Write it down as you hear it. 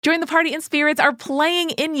Join the Party and Spirits are playing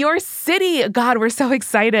in your city. God, we're so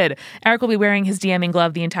excited. Eric will be wearing his DMing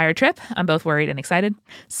glove the entire trip. I'm both worried and excited.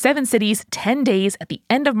 7 cities, 10 days at the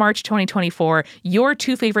end of March 2024. Your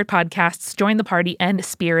 2 favorite podcasts, Join the Party and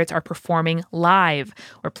Spirits, are performing live.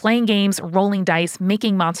 We're playing games, rolling dice,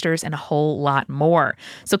 making monsters, and a whole lot more.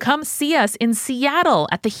 So come see us in Seattle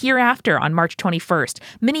at the Hereafter on March 21st,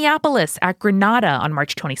 Minneapolis at Granada on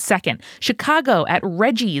March 22nd, Chicago at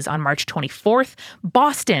Reggie's on March 24th,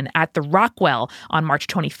 Boston at the Rockwell on March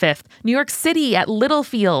 25th, New York City at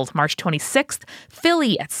Littlefield March 26th,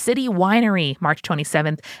 Philly at City Winery March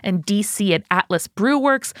 27th, and DC at Atlas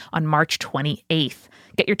Brewworks on March 28th.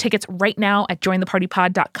 Get your tickets right now at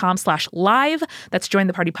jointhepartypod.com/live. That's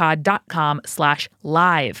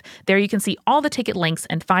jointhepartypod.com/live. There you can see all the ticket links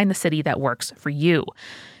and find the city that works for you.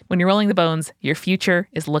 When you're rolling the bones, your future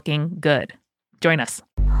is looking good. Join us.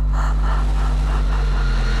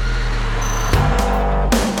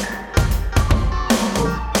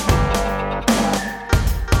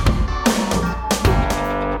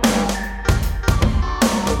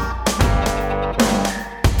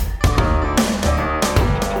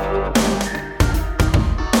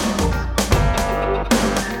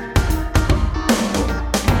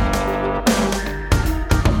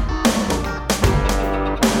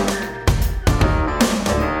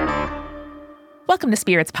 Welcome to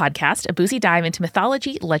Spirits Podcast, a boozy dive into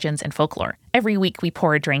mythology, legends, and folklore. Every week we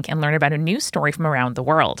pour a drink and learn about a new story from around the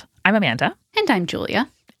world. I'm Amanda. And I'm Julia.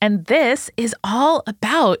 And this is all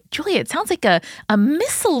about, Julia, it sounds like a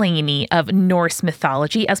miscellany of Norse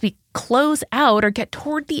mythology as we close out or get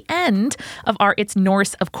toward the end of our It's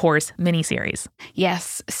Norse, of course, miniseries.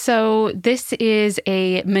 Yes. So this is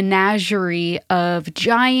a menagerie of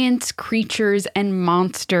giants, creatures, and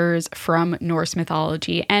monsters from Norse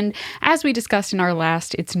mythology. And as we discussed in our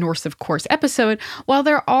last It's Norse, of course, episode, while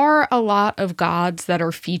there are a lot of gods that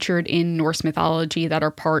are featured in Norse mythology that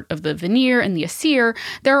are part of the Vanir and the Aesir,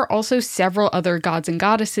 there are also several other gods and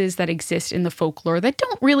goddesses that exist in the folklore that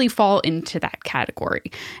don't really fall into that category.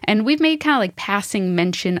 And we've made kind of like passing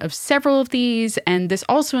mention of several of these, and this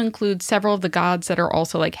also includes several of the gods that are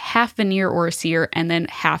also like half Vanir or Aesir and then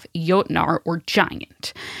half Jotnar or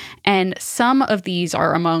giant. And some of these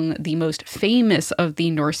are among the most famous of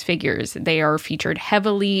the Norse figures. They are featured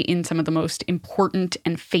heavily in some of the most important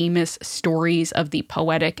and famous stories of the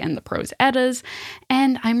poetic and the prose Eddas,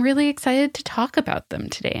 and I'm really excited to talk about them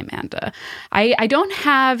today, Amanda. I don't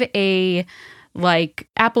have a like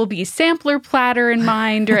Applebee's sampler platter in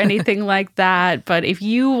mind or anything like that. But if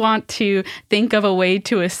you want to think of a way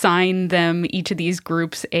to assign them, each of these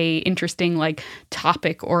groups, a interesting like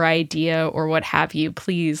topic or idea or what have you,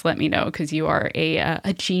 please let me know, because you are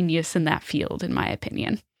a genius in that field, in my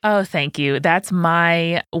opinion. Oh, thank you. That's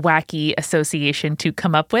my wacky association to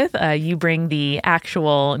come up with. You bring the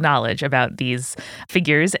actual knowledge about these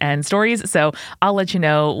figures and stories. So I'll let you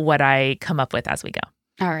know what I come up with as we go.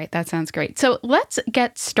 All right, that sounds great. So let's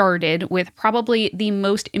get started with probably the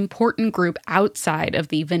most important group outside of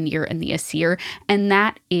the Vanir and the Aesir, and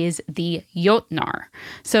that is the Jotnar.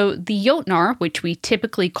 So the Jotnar, which we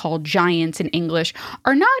typically call giants in English,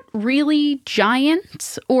 are not really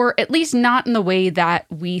giants, or at least not in the way that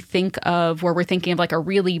we think of where we're thinking of like a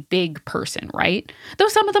really big person, right? Though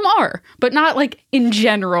some of them are, but not like in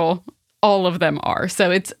general, all of them are.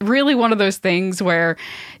 So it's really one of those things where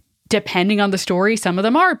depending on the story, some of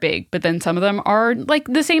them are big, but then some of them are like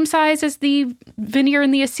the same size as the Vanir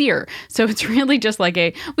and the Aesir. So it's really just like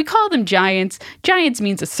we call them giants. Giants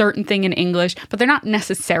means a certain thing in English, but they're not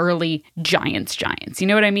necessarily giants. You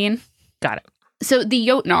know what I mean? Got it. So the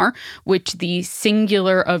Jotnar, which the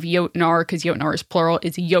singular of Jotnar, because Jotnar is plural,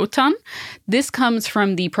 is Jotun. This comes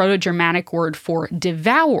from the Proto-Germanic word for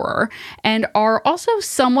devourer, and are also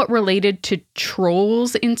somewhat related to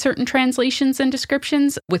trolls in certain translations and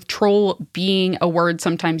descriptions, with troll being a word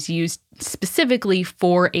sometimes used specifically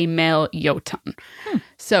for a male Jotun.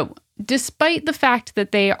 So despite the fact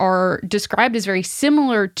that they are described as very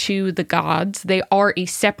similar to the gods, they are a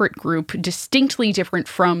separate group, distinctly different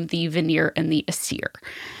from the Vanir and the Aesir.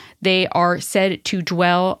 They are said to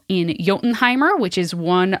dwell in Jotunheimr, which is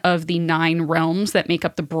one of the 9 realms that make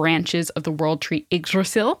up the branches of the world tree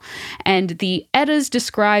Yggdrasil. And the Eddas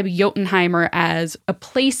describe Jotunheimr as a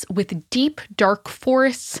place with deep, dark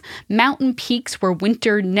forests, mountain peaks where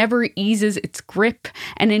winter never eases its grip,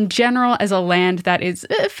 and in general as a land that is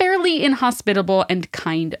fairly inhospitable and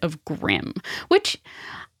kind of grim, which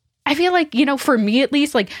I feel like, you know, for me at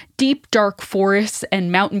least, like deep, dark forests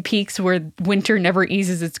and mountain peaks where winter never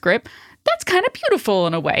eases its grip, that's kind of beautiful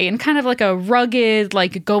in a way, and kind of like a rugged,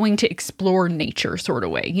 like going to explore nature sort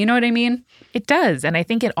of way. You know what I mean? It does. And I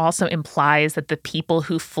think it also implies that the people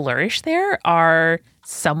who flourish there are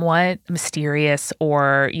somewhat mysterious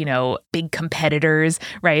or, big competitors,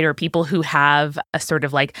 right? Or people who have a sort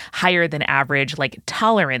of like higher than average like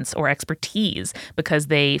tolerance or expertise because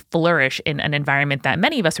they flourish in an environment that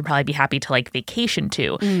many of us would probably be happy to like vacation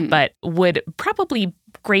to, but would probably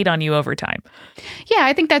grate on you over time. Yeah,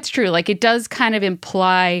 I think that's true. Like it does kind of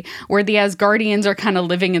imply where the Asgardians are kind of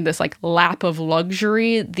living in this like lap of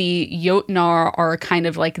luxury, the Jotnar are kind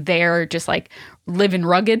of like there just like living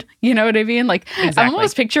rugged, you know what I mean? Like exactly. I'm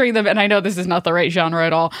almost picturing them, and I know this is not the right genre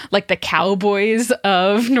at all, like the cowboys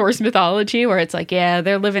of Norse mythology, where it's like, yeah,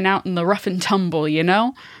 they're living out in the rough and tumble, you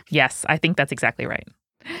know? Yes, I think that's exactly right.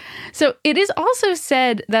 So it is also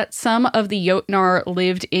said that some of the Jotnar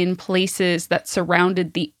lived in places that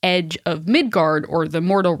surrounded the edge of Midgard, or the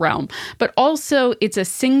mortal realm, but also it's a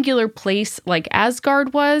singular place like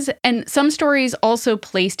Asgard was, and some stories also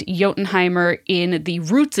placed Jotunheimr in the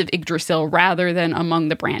roots of Yggdrasil rather than among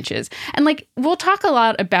the branches. And like we'll talk a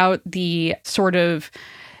lot about the sort of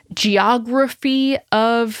geography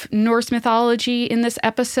of Norse mythology in this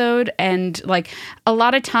episode. And like a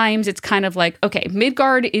lot of times it's kind of like, okay,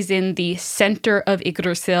 Midgard is in the center of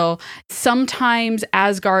Yggdrasil. Sometimes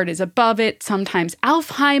Asgard is above it. Sometimes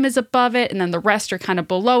Alfheim is above it. And then the rest are kind of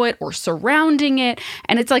below it or surrounding it.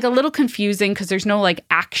 And it's like a little confusing because there's no like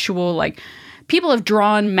actual like people have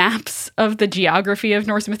drawn maps of the geography of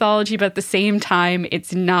Norse mythology, but at the same time,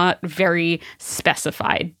 it's not very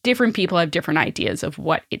specified. Different people have different ideas of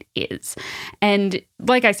what it is. And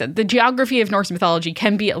like I said, the geography of Norse mythology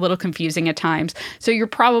can be a little confusing at times. So you're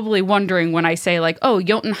probably wondering when I say like, oh,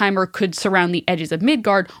 Jotunheimr could surround the edges of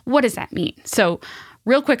Midgard, what does that mean? So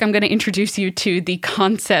real quick, I'm going to introduce you to the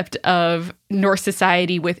concept of Norse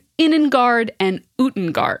society with Inngard and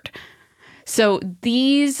Utengard. So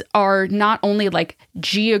these are not only like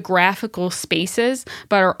geographical spaces,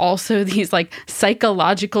 but are also these like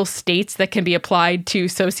psychological states that can be applied to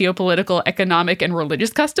sociopolitical, economic, and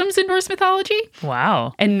religious customs in Norse mythology.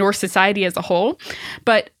 Wow. And Norse society as a whole.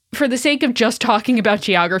 But for the sake of just talking about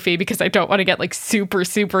geography, because I don't want to get like super,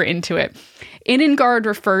 super into it, Inngard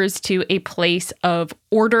refers to a place of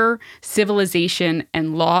order, civilization,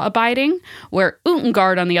 and law abiding, where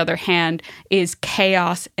Utengard, on the other hand, is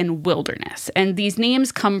chaos and wilderness. And these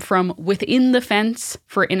names come from within the fence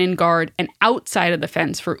for Inngard and outside of the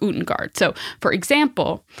fence for Utengard. So, for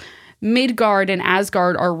example, Midgard and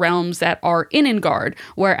Asgard are realms that are Inngard,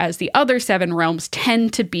 whereas the other 7 realms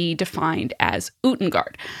tend to be defined as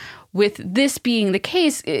Utengard. With this being the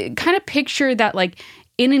case, kind of picture that like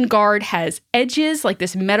Inngard has edges, like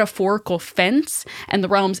this metaphorical fence, and the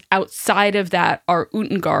realms outside of that are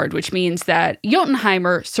Utengard, which means that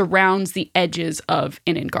Jotunheimr surrounds the edges of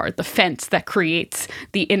Inngard, the fence that creates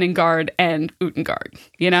the Inngard and Utengard,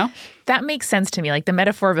 you know? That makes sense to me. Like the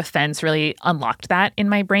metaphor of a fence really unlocked that in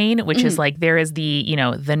my brain, which is like there is the,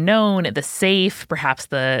 the known, the safe, perhaps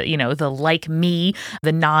the, the like me,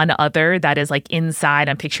 the non-other that is like inside.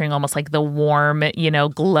 I'm picturing almost like the warm,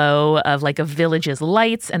 glow of like a village's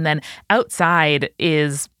lights. And then outside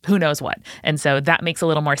is who knows what. And so that makes a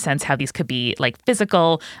little more sense how these could be like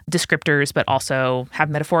physical descriptors, but also have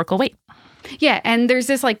metaphorical weight. Yeah, and there's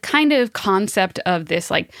this like kind of concept of this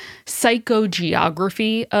like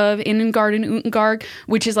psychogeography of Inngard and Utengard,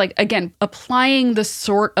 which is like, again, applying the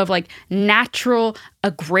sort of like natural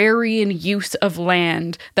agrarian use of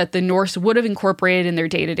land that the Norse would have incorporated in their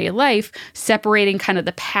day-to-day life, separating kind of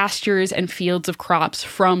the pastures and fields of crops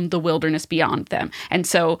from the wilderness beyond them. And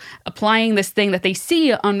so applying this thing that they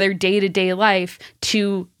see on their day-to-day life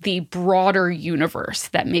to the broader universe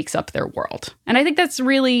that makes up their world. And I think that's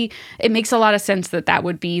really, it makes a lot of sense that that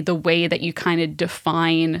would be the way that you kind of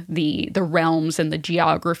define the realms and the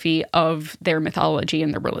geography of their mythology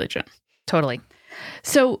and their religion. Totally.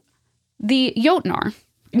 So the Jotnar,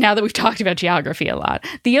 now that we've talked about geography a lot,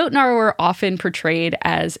 the Jotnar were often portrayed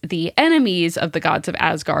as the enemies of the gods of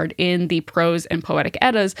Asgard in the prose and poetic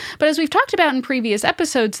Eddas. But as we've talked about in previous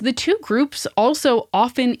episodes, the two groups also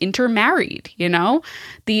often intermarried,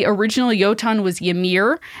 The original Jotun was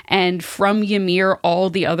Ymir, and from Ymir, all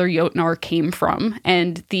the other Jotnar came from.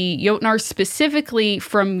 And the Jotnar specifically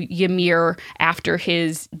from Ymir after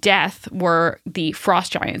his death were the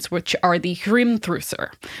frost giants, which are the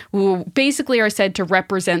Hrimthrusir, who basically are said to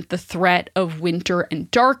represent the threat of winter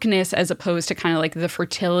and darkness, as opposed to kind of like the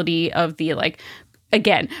fertility of the like,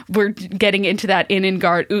 again, we're getting into that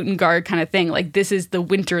Inngard, Utengard kind of thing. Like this is the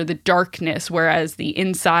winter, the darkness, whereas the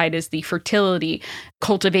inside is the fertility,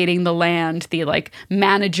 cultivating the land, the like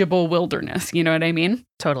manageable wilderness. You know what I mean?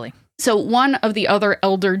 Totally. So one of the other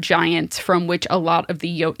elder giants from which a lot of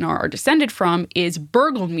the Jotnar are descended from is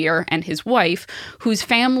Bergelmir and his wife, whose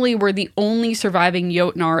family were the only surviving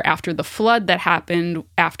Jotnar after the flood that happened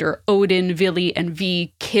after Odin, Vili, and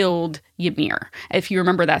Vi killed Ymir. If you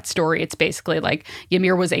remember that story, it's basically like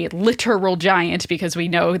Ymir was a literal giant because we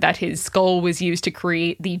know that his skull was used to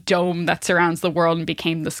create the dome that surrounds the world and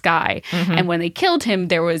became the sky. Mm-hmm. And when they killed him,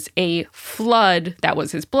 there was a flood that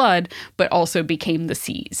was his blood, but also became the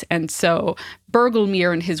seas. And so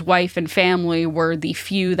Bergelmir and his wife and family were the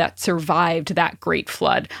few that survived that great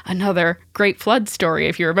flood. Another great flood story,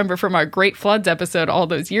 if you remember from our Great Floods episode all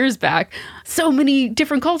those years back. So many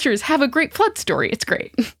different cultures have a great flood story. It's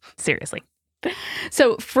great. Seriously.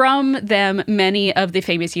 So from them, many of the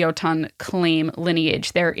famous Jotun claim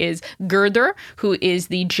lineage. There is Gerdr, who is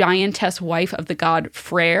the giantess wife of the god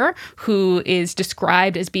Freyr, who is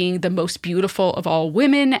described as being the most beautiful of all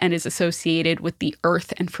women and is associated with the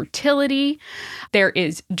earth and fertility. There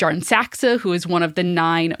is Jarnsaxa, who is one of the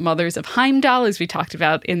 9 mothers of Heimdall, as we talked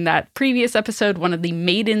about in that previous episode, one of the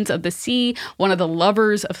maidens of the sea, one of the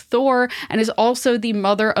lovers of Thor, and is also the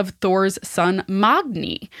mother of Thor's son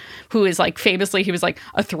Magni, who is like famously, he was like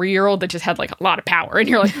a 3-year-old that just had like a lot of power. And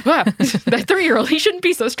you're like, wow, that 3-year-old, he shouldn't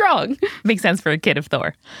be so strong. Makes sense for a kid of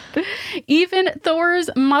Thor. Even Thor's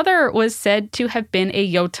mother was said to have been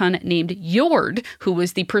a Jotun named Jord, who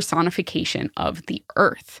was the personification of the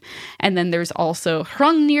earth. And then there's also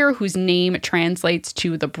Hrungnir, whose name translates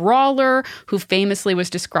to the brawler, who famously was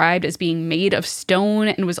described as being made of stone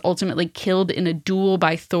and was ultimately killed in a duel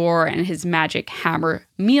by Thor and his magic hammer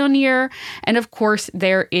Mjolnir. And of course,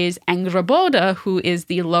 there is Angrboda, who is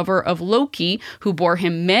the lover of Loki, who bore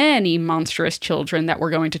him many monstrous children that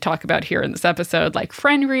we're going to talk about here in this episode, like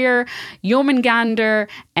Fenrir, Jormungandr,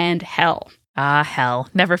 and Hel. Ah, Hel.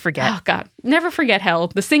 Never forget. Oh, God. Never forget Hel.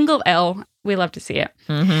 The single L. We love to see it.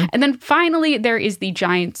 Mm-hmm. And then finally, there is the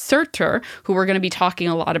giant Surtur, who we're going to be talking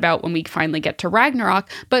a lot about when we finally get to Ragnarok,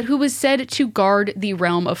 but who was said to guard the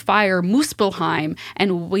realm of fire, Muspelheim,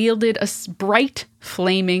 and wielded a bright,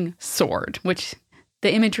 flaming sword, which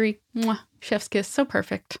the imagery, chef's kiss, so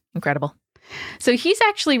perfect. Incredible. So he's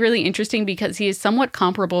actually really interesting because he is somewhat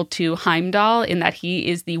comparable to Heimdall in that he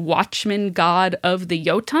is the watchman god of the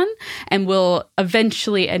Jotun and will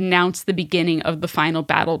eventually announce the beginning of the final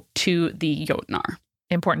battle to the Jotnar.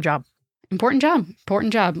 Important job. Important job.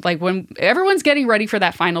 Important job. Like when everyone's getting ready for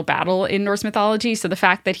that final battle in Norse mythology, so the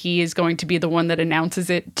fact that he is going to be the one that announces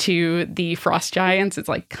it to the frost giants is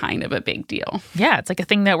like kind of a big deal. Yeah, it's like a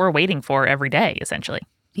thing that we're waiting for every day, essentially.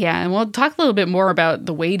 Yeah, and we'll talk a little bit more about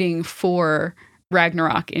the waiting for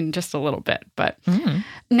Ragnarok in just a little bit. But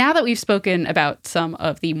now that we've spoken about some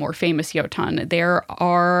of the more famous Jotun, there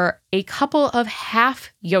are a couple of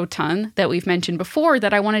half Jotun that we've mentioned before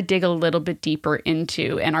that I want to dig a little bit deeper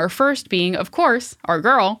into. And our first being, of course, our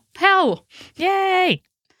girl, Hel. Yay!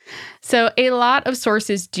 So a lot of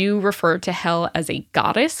sources do refer to Hel as a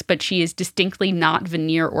goddess, but she is distinctly not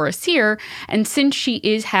Vanir or Aesir, and since she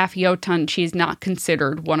is half Jotun, she is not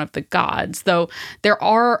considered one of the gods, though there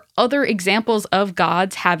are other examples of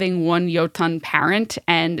gods having one Jotun parent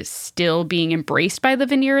and still being embraced by the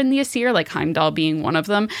Vanir and the Aesir, like Heimdall being one of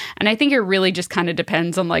them, and I think it really just kind of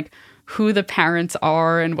depends on like who the parents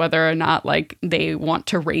are and whether or not like they want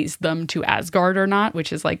to raise them to Asgard or not,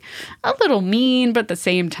 which is like a little mean, but at the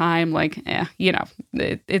same time, like,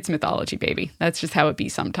 it's mythology, baby. That's just how it be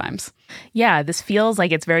sometimes. Yeah, this feels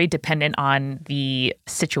like it's very dependent on the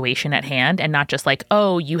situation at hand and not just like,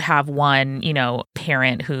 oh, you have one,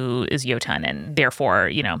 parent who is Jotun and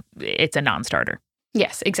therefore, it's a non-starter.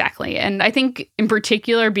 Yes, exactly. And I think in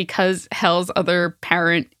particular, because Hel's other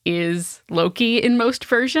parent is Loki in most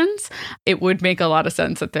versions, it would make a lot of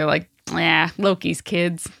sense that they're like, Loki's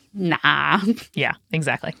kids. Nah. Yeah,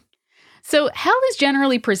 exactly. So Hel is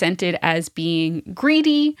generally presented as being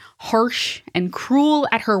greedy, harsh, and cruel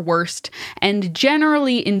at her worst, and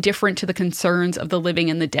generally indifferent to the concerns of the living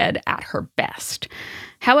and the dead at her best.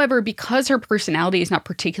 However, because her personality is not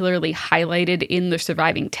particularly highlighted in the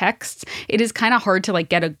surviving texts, it is kind of hard to like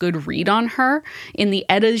get a good read on her. In the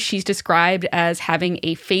Eddas, she's described as having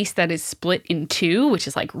a face that is split in two, which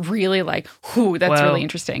is like really like, whoo, that's really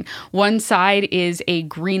interesting. One side is a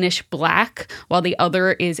greenish black, while the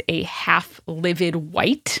other is a half livid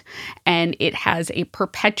white, and it has a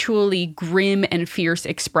perpetually grim and fierce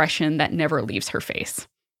expression that never leaves her face.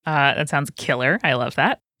 That sounds killer. I love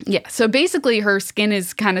that. Yeah, so basically her skin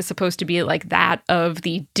is kind of supposed to be like that of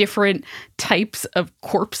the different types of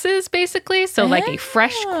corpses, basically. So like a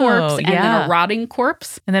fresh corpse and then a rotting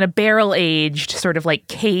corpse. And then a barrel-aged, sort of like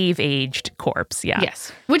cave-aged corpse, yeah.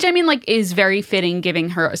 Yes, which I mean like is very fitting given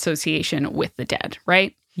her association with the dead,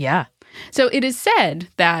 right? Yeah. So it is said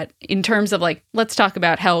that in terms of like, let's talk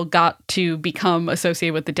about how got to become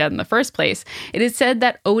associated with the dead in the first place. It is said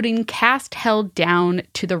that Odin cast Hel down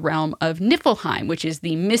to the realm of Niflheim, which is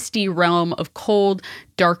the misty realm of cold,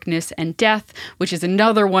 darkness, and death, which is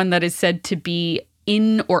another one that is said to be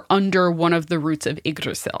in or under one of the roots of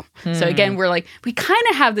Yggdrasil. So again, we kind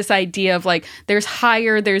of have this idea of like, there's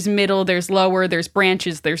higher, there's middle, there's lower, there's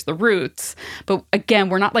branches, there's the roots. But again,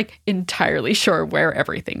 we're not like entirely sure where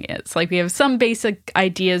everything is. Like we have some basic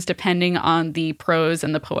ideas depending on the prose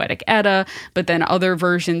and the poetic Edda, but then other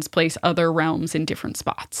versions place other realms in different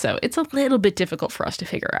spots. So it's a little bit difficult for us to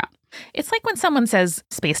figure out. It's like when someone says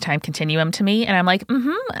space-time continuum to me and I'm like,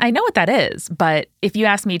 I know what that is. But if you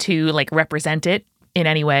ask me to like represent it in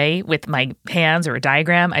any way with my hands or a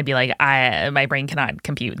diagram, I'd be like, my brain cannot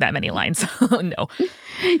compute that many lines. No.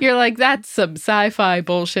 You're like, that's some sci-fi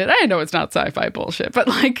bullshit. I know it's not sci-fi bullshit, but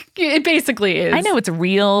like it basically is. I know it's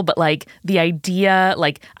real, but like the idea,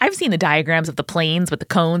 like I've seen the diagrams of the planes with the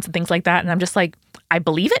cones and things like that. And I'm just like, I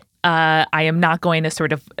believe it. I am not going to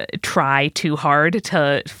sort of try too hard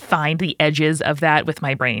to find the edges of that with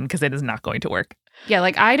my brain because it is not going to work. Yeah,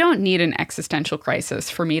 like I don't need an existential crisis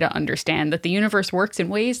for me to understand that the universe works in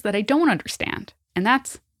ways that I don't understand. And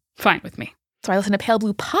that's fine with me. So I listen to Pale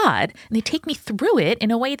Blue Pod and they take me through it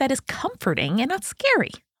in a way that is comforting and not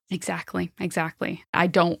scary. Exactly. I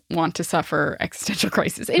don't want to suffer existential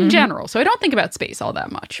crisis in general, so I don't think about space all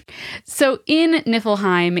that much. So in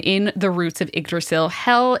Niflheim, in the roots of Yggdrasil,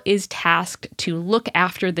 Hel is tasked to look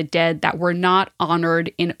after the dead that were not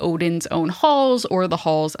honored in Odin's own halls or the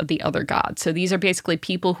halls of the other gods. So these are basically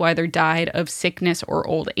people who either died of sickness or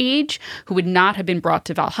old age, who would not have been brought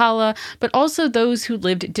to Valhalla, but also those who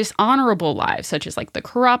lived dishonorable lives, such as like the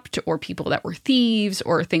corrupt or people that were thieves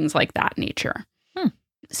or things like that nature.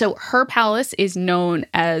 So her palace is known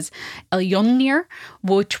as Eljonir,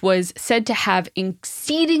 which was said to have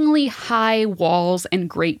exceedingly high walls and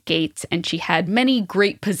great gates, and she had many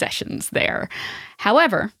great possessions there.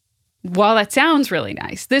 However, while that sounds really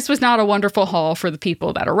nice, this was not a wonderful hall for the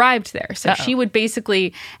people that arrived there. So she would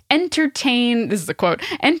basically entertain, this is a quote,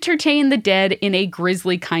 entertain the dead in a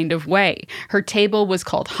grisly kind of way. Her table was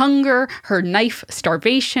called hunger, her knife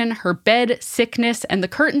starvation, her bed sickness, and the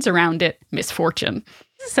curtains around it misfortune.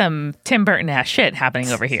 Some Tim Burton-ass shit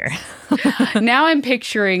happening over here. Now I'm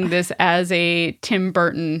picturing this as a Tim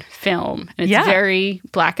Burton film. And it's very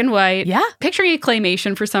black and white. Yeah. Picturing a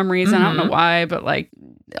claymation for some reason. I don't know why, but like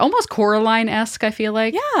almost Coraline-esque, I feel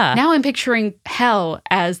like. Yeah. Now I'm picturing Hel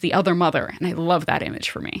as the other mother. And I love that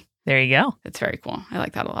image for me. There you go. It's very cool. I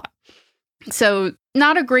like that a lot. So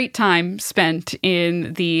not a great time spent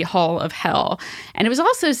in the Hall of Hel. And it was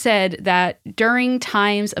also said that during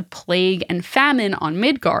times of plague and famine on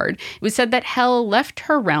Midgard, it was said that Hel left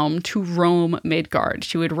her realm to roam Midgard.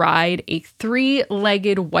 She would ride a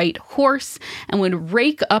 3-legged white horse and would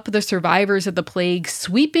rake up the survivors of the plague,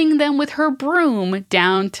 sweeping them with her broom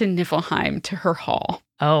down to Niflheim to her hall.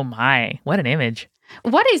 Oh my, what an image.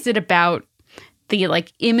 What is it about the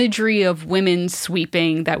like imagery of women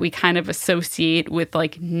sweeping that we kind of associate with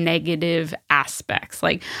like negative aspects?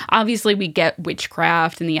 Like obviously we get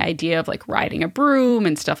witchcraft and the idea of like riding a broom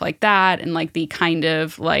and stuff like that, and like the kind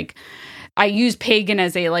of like, I use pagan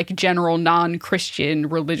as a like general non-Christian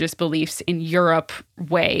religious beliefs in Europe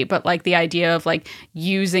way, but like the idea of like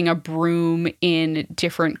using a broom in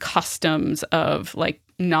different customs of like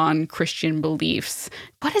non-Christian beliefs.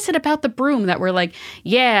 What is it about the broom that we're like,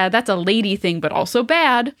 yeah, that's a lady thing, but also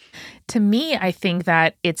bad? To me, I think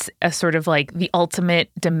that it's a sort of like the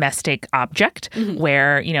ultimate domestic object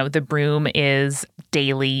where, you know, the broom is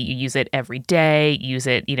daily. You use it every day, use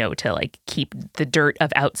it, you know, to like keep the dirt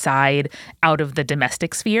of outside out of the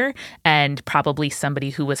domestic sphere. And probably somebody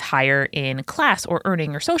who was higher in class or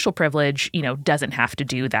earning or social privilege, you know, doesn't have to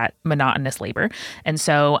do that monotonous labor. And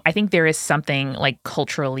so I think there is something like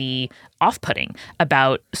culturally off-putting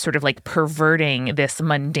about sort of like perverting this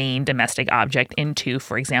mundane domestic object into,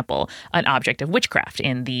 for example, an object of witchcraft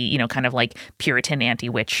in the, you know, kind of like Puritan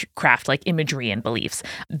anti-witchcraft like imagery and beliefs.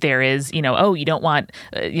 There is, you know, oh, you don't want,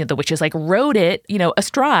 you know, the witches like rode it, you know,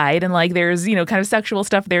 astride, and like there's, you know, kind of sexual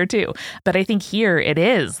stuff there too. But I think here it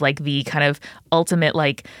is like the kind of ultimate,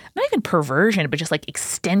 like not even perversion, but just like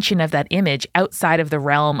extension of that image outside of the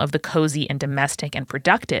realm of the cozy and domestic and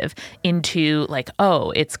productive into like,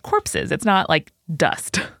 oh, it's corpses. It's not like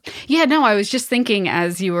dust. Yeah, no, I was just thinking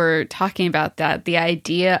as you were talking about that, the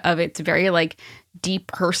idea of it's very like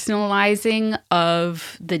depersonalizing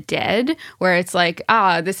of the dead, where it's like,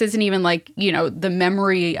 this isn't even like, the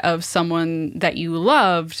memory of someone that you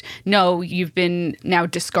loved. No, you've been now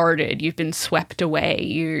discarded. You've been swept away.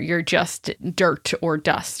 You're just dirt or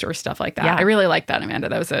dust or stuff like that. Yeah. I really like that, Amanda.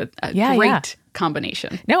 That was a great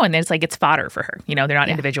combination. No, and it's fodder for her. They're not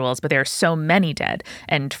individuals, but there are so many dead,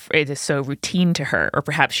 and it is so routine to her, or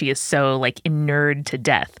perhaps she is so like inured to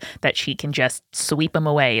death that she can just sweep them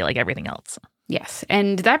away like everything else. Yes,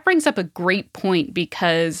 and that brings up a great point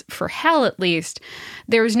because for Hel, at least,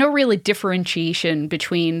 there is no really differentiation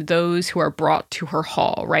between those who are brought to her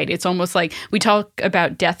hall, right? It's almost like we talk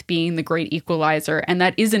about death being the great equalizer, and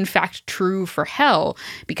that is in fact true for Hel,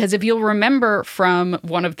 because if you'll remember from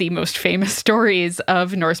one of the most famous stories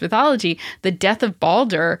of Norse mythology, the death of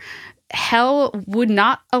Balder, Hel would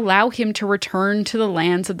not allow him to return to the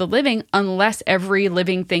lands of the living unless every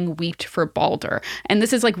living thing wept for Balder. And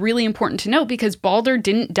this is like really important to note because Balder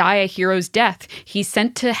didn't die a hero's death. He's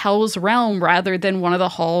sent to Hel's realm rather than one of the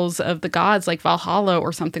halls of the gods like Valhalla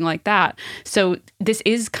or something like that. So this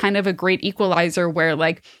is kind of a great equalizer where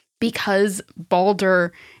like because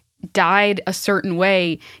Balder died a certain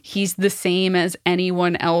way, he's the same as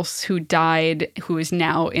anyone else who died who is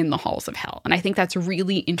now in the halls of Hel. And I think that's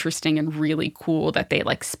really interesting and really cool that they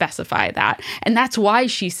like specify that. And that's why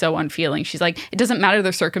she's so unfeeling. She's like, it doesn't matter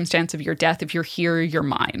the circumstance of your death. If you're here, you're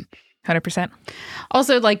mine. 100%.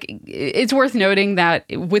 Also, like, it's worth noting that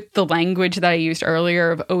with the language that I used earlier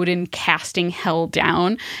of Odin casting Hel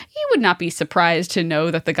down, you would not be surprised to know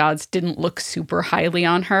that the gods didn't look super highly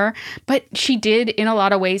on her. But she did, in a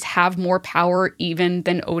lot of ways, have more power even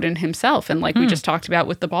than Odin himself. And like we just talked about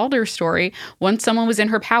with the Baldur story, once someone was in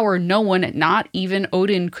her power, no one, not even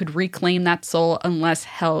Odin, could reclaim that soul unless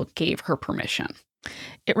Hel gave her permission.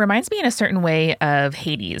 It reminds me in a certain way of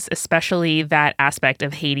Hades, especially that aspect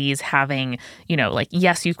of Hades having, like,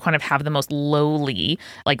 yes, you kind of have the most lowly,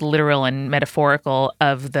 like literal and metaphorical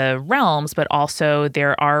of the realms, but also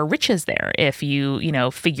there are riches there if you,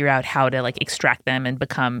 figure out how to like extract them and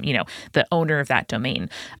become, the owner of that domain.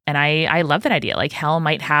 And I love that idea. Like Hel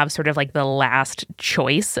might have sort of like the last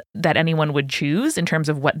choice that anyone would choose in terms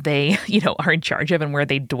of what they, are in charge of and where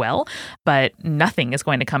they dwell, but nothing is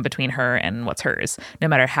going to come between her and what's hers,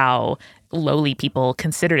 no matter how lowly people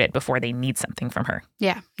considered it before they need something from her.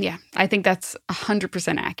 Yeah. I think that's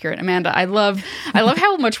 100% accurate, Amanda. I love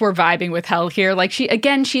how much we're vibing with Hel here. Like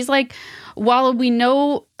she's like, while we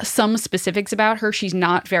know some specifics about her, she's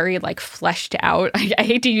not very like fleshed out. I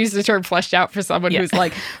hate to use the term fleshed out for someone who's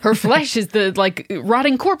like, her flesh is the like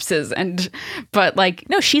rotting corpses. But like,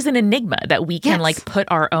 no, she's an enigma that we can like put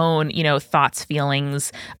our own, thoughts,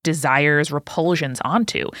 feelings, desires, repulsions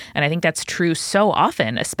onto. And I think that's true so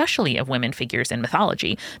often, especially of women figures in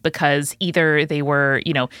mythology, because either they were,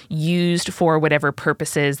 used for whatever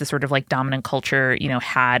purposes the sort of like dominant culture,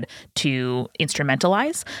 had to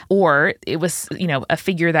instrumentalize, or it was, a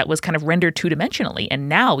figure that was kind of rendered two-dimensionally. And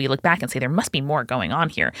now we look back and say there must be more going on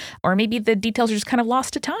here. Or maybe the details are just kind of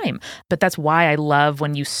lost to time. But that's why I love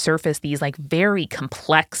when you surface these like very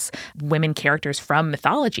complex women characters from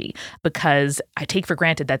mythology, because I take for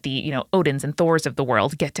granted that the, Odins and Thors of the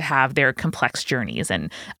world get to have their complex journeys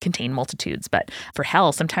and contain multitudes. But for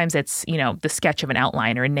Hel, sometimes it's, the sketch of an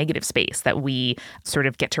outline or a negative space that we sort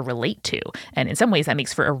of get to relate to. And in some ways that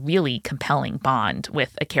makes for a really compelling bond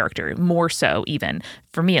with a character, more so even,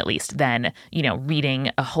 for me at least, than,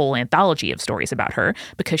 reading a whole anthology of stories about her,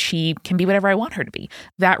 because she can be whatever I want her to be.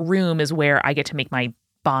 That room is where I get to make my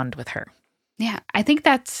bond with her. Yeah, I think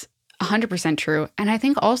that's 100% true. And I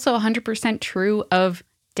think also 100% true of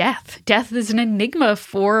death. Death is an enigma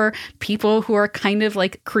for people who are kind of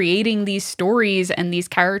like creating these stories and these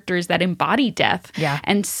characters that embody death. Yeah.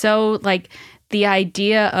 And so like the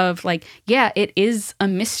idea of like, yeah, it is a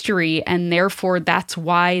mystery, and therefore that's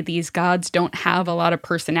why these gods don't have a lot of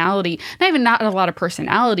personality. Not even not a lot of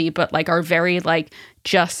personality, but like are very like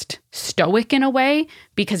just stoic in a way,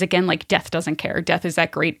 because again, like death doesn't care. Death is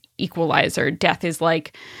that great equalizer. Death is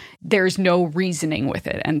like, there's no reasoning with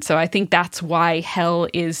it. And so I think that's why Hel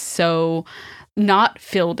is so not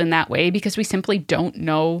filled in that way, because we simply don't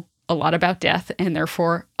know a lot about death and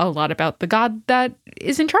therefore a lot about the god that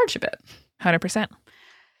is in charge of it. 100%.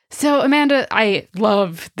 So, Amanda, I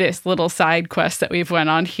love this little side quest that we've went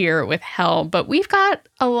on here with Hel, but we've got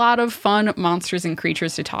a lot of fun monsters and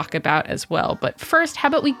creatures to talk about as well. But first, how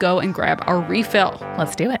about we go and grab our refill?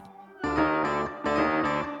 Let's do it.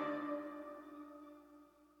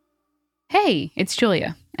 Hey, it's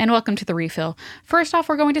Julia. And welcome to The Refill. First off,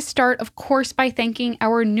 we're going to start, of course, by thanking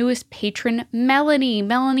our newest patron, Melanie.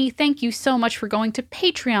 Melanie, thank you so much for going to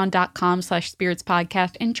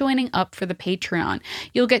patreon.com/spiritspodcast and joining up for the Patreon.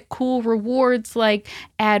 You'll get cool rewards like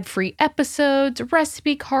ad-free episodes,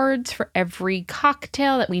 recipe cards for every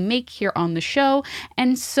cocktail that we make here on the show,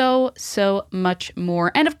 and so much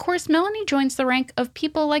more. And of course, Melanie joins the rank of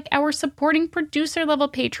people like our supporting producer level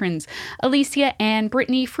patrons, Alicia, Ann,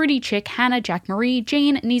 Brittany, Fruity Chick, Hannah, Jack Marie,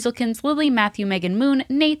 Jane, Nieselkins, Lily, Matthew, Megan Moon,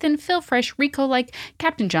 Nathan, Phil Fresh, Rico Like,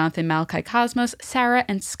 Captain Jonathan, Malachi Cosmos, Sarah,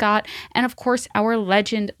 and Scott, and of course our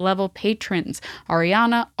legend level patrons,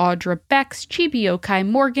 Ariana, Audra, Bex, Chibi Yokai,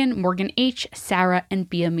 Morgan H, Sarah, and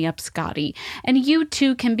Bia Me Up Scotty. And you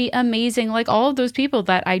too can be amazing like all of those people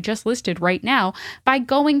that I just listed right now by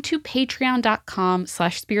going to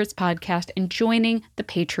patreon.com/spiritspodcast and joining the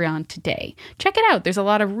Patreon today. Check it out. There's a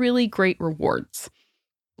lot of really great rewards.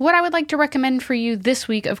 What I would like to recommend for you this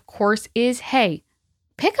week, of course, is, hey,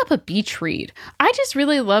 pick up a beach read. I just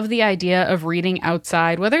really love the idea of reading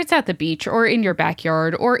outside, whether it's at the beach or in your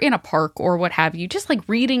backyard or in a park or what have you, just like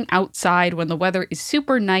reading outside when the weather is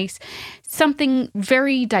super nice. Something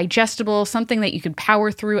very digestible, something that you can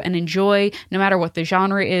power through and enjoy no matter what the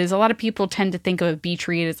genre is. A lot of people tend to think of a beach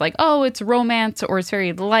read as like, oh, it's romance or it's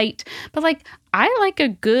very light. But like, I like a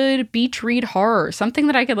good beach read horror, something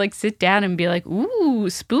that I could like sit down and be like, ooh,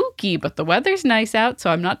 spooky, but the weather's nice out, so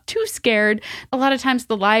I'm not too scared. A lot of times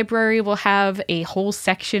the library will have a whole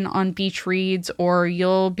section on beach reads, or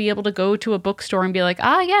you'll be able to go to a bookstore and be like,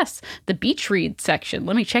 ah, yes, the beach read section.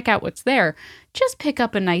 Let me check out what's there. Just pick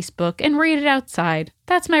up a nice book and read it outside.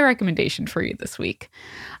 That's my recommendation for you this week.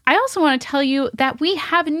 I also want to tell you that we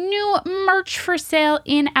have new merch for sale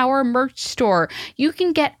in our merch store. You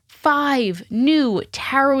can get 5 new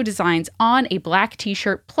tarot designs on a black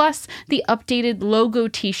t-shirt plus the updated logo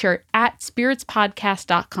t-shirt at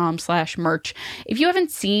spiritspodcast.com/merch. If you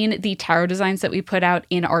haven't seen the tarot designs that we put out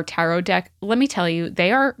in our tarot deck, let me tell you,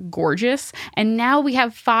 they are gorgeous. And now we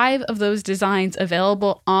have 5 of those designs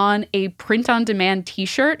available on a print-on-demand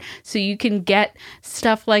t-shirt. So you can get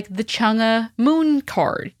stuff like the Chunga Moon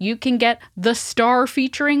card. You can get the star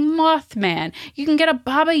featuring Mothman. You can get a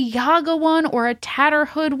Baba Yaga one or a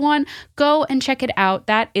Tatterhood one. Go and check it out.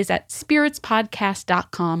 That is at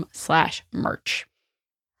spiritspodcast.com/merch.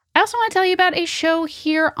 I also want to tell you about a show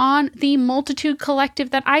here on the Multitude Collective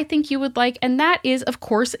that I think you would like, and that is, of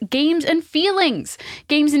course, Games and Feelings.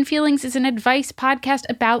 Games and Feelings is an advice podcast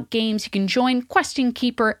about games. You can join Question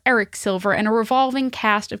Keeper, Eric Silver, and a revolving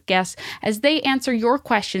cast of guests as they answer your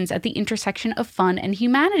questions at the intersection of fun and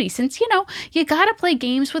humanity, since, you gotta play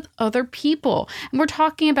games with other people. And we're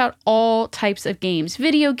talking about all types of games,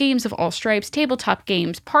 video games of all stripes, tabletop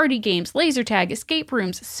games, party games, laser tag, escape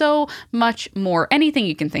rooms, so much more. Anything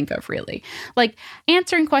you can think of, really. Like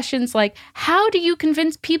answering questions like, how do you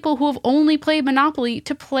convince people who have only played Monopoly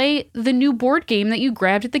to play the new board game that you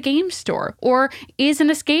grabbed at the game store? Or is an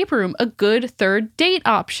escape room a good third date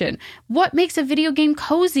option? What makes a video game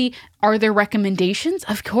cozy? Are there recommendations?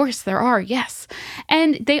 Of course there are, yes.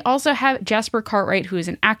 And they also have Jasper Cartwright, who is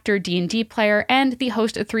an actor, D&D player, and the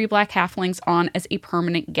host of 3 Black Halflings on as a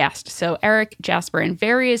permanent guest. So Eric, Jasper, and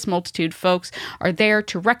various Multitude folks are there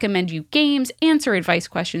to recommend you games, answer advice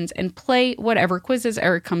questions, and play whatever quizzes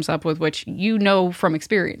Eric comes up with, which you know from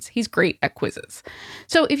experience. He's great at quizzes.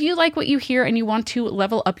 So if you like what you hear and you want to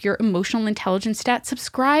level up your emotional intelligence stat,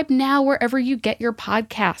 subscribe now wherever you get your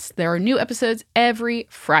podcasts. There are new episodes every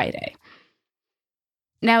Friday.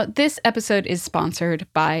 Now, this episode is sponsored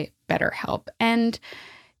by BetterHelp, and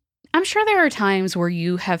I'm sure there are times where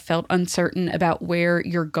you have felt uncertain about where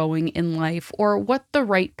you're going in life or what the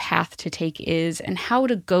right path to take is and how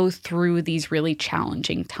to go through these really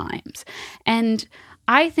challenging times. And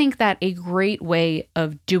I think that a great way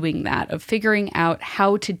of doing that, of figuring out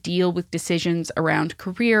how to deal with decisions around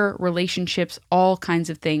career, relationships, all kinds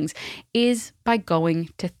of things, is by going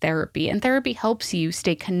to therapy. And therapy helps you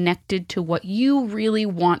stay connected to what you really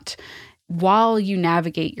want while you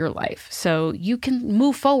navigate your life. So you can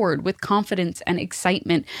move forward with confidence and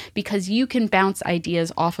excitement because you can bounce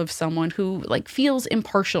ideas off of someone who feels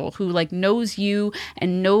impartial, who knows you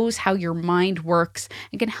and knows how your mind works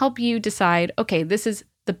and can help you decide, okay, this is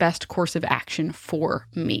the best course of action for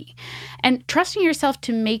me. And trusting yourself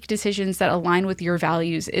to make decisions that align with your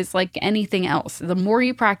values is like anything else. The more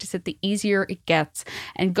you practice it, the easier it gets.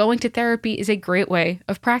 And going to therapy is a great way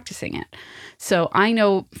of practicing it. So I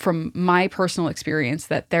know from my personal experience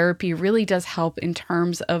that therapy really does help in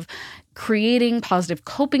terms of creating positive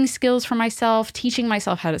coping skills for myself, teaching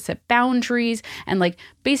myself how to set boundaries, and like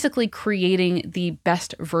basically creating the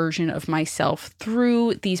best version of myself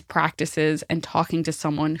through these practices and talking to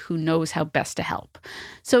someone who knows how best to help.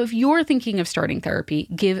 So if you're thinking of starting therapy,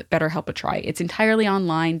 give BetterHelp a try. It's entirely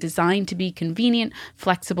online, designed to be convenient,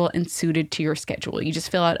 flexible, and suited to your schedule. You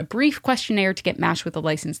just fill out a brief questionnaire to get matched with a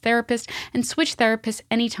licensed therapist and switch therapists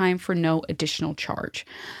anytime for no additional charge.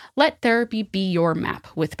 Let therapy be your map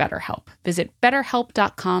with BetterHelp. Visit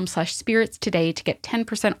betterhelp.com/spirits today to get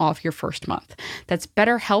 10% off your first month. That's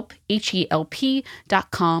BetterHelp,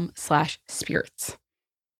 HELP.com/spirits.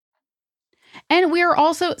 And we are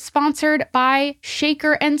also sponsored by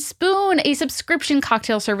Shaker and Spoon, a subscription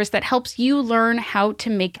cocktail service that helps you learn how to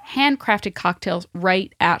make handcrafted cocktails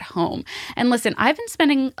right at home. And listen, I've been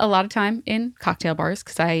spending a lot of time in cocktail bars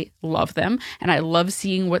because I love them. And I love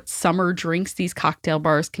seeing what summer drinks these cocktail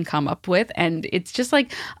bars can come up with. And it's just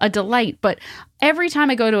like a delight. But every time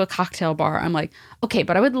I go to a cocktail bar, I'm like, okay,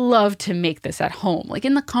 but I would love to make this at home, like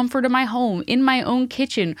in the comfort of my home, in my own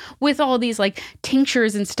kitchen, with all these like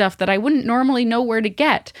tinctures and stuff that I wouldn't normally know where to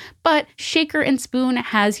get. But Shaker and Spoon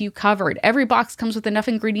has you covered. Every box comes with enough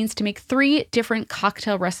ingredients to make 3 different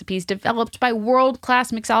cocktail recipes developed by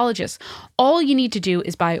world-class mixologists. All you need to do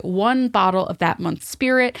is buy 1 bottle of that month's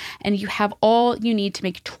spirit, and you have all you need to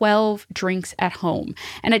make 12 drinks at home.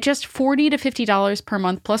 And at just $40 to $50 per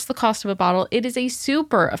month, plus the cost of a bottle, it is a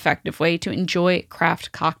super effective way to enjoy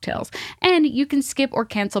craft cocktails. And you can skip or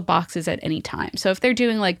cancel boxes at any time. So if they're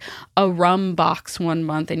doing like a rum box one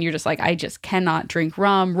month and you're just like, I just cannot drink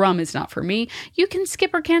rum is not for me, you can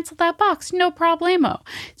skip or cancel that box, no problemo.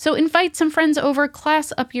 So invite some friends over,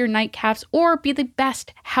 class up your nightcaps, or be the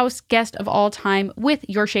best house guest of all time with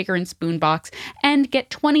your Shaker and Spoon box and get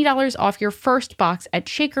 $20 off your first box at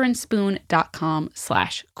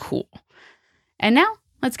shakerandspoon.com/cool. And now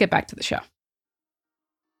let's get back to the show.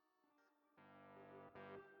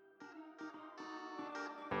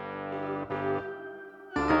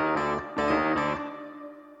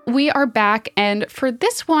 We are back, and for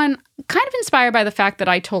this one, kind of inspired by the fact that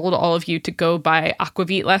I told all of you to go buy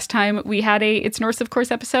Aquavit last time we had a It's Norse, of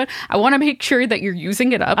course episode. I want to make sure that you're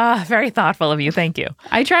using it up. Very thoughtful of you. Thank you.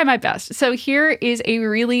 I try my best. So here is a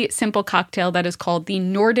really simple cocktail that is called the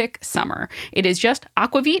Nordic Summer. It is just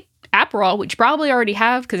Aquavit, Aperol, which you probably already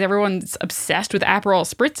have because everyone's obsessed with Aperol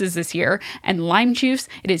spritzes this year, and lime juice.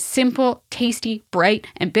 It is simple, tasty, bright,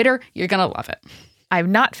 and bitter. You're going to love it. I've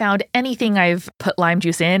not found anything I've put lime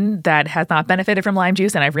juice in that has not benefited from lime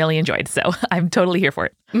juice, and I've really enjoyed. So I'm totally here for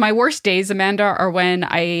it. My worst days, Amanda, are when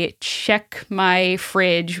I check my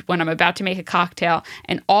fridge when I'm about to make a cocktail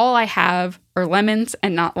and all I have are lemons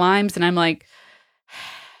and not limes. And I'm like,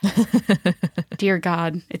 dear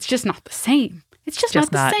God, it's just not the same. It's just not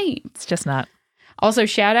the same. It's just not. Also,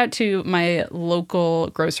 shout out to my local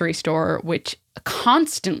grocery store, which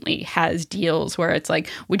constantly has deals where it's like,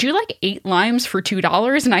 would you like 8 limes for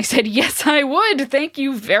 $2? And I said, yes, I would. Thank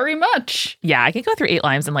you very much. Yeah, I can go through 8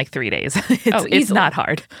 limes in like 3 days. It's not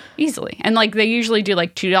hard. Easily. And like they usually do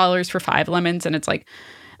like $2 for 5 lemons. And it's like,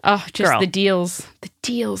 oh, just the deals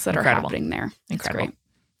that are happening there. Incredible. Great.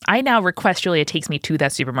 I now request Julia takes me to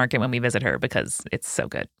that supermarket when we visit her because it's so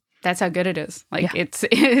good. That's how good it is. Like, it's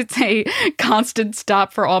a constant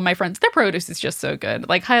stop for all my friends. Their produce is just so good.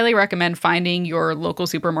 Like, highly recommend finding your local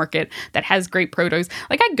supermarket that has great produce.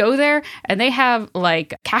 Like, I go there and they have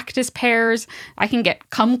like cactus pears. I can get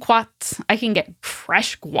kumquats. I can get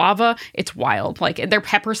fresh guava. It's wild. Like, their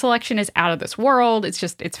pepper selection is out of this world.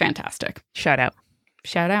 It's fantastic. Shout out.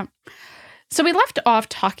 So we left off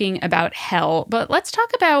talking about Hel, but let's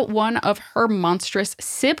talk about one of her monstrous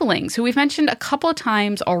siblings, who we've mentioned a couple of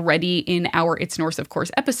times already in our It's Norse, of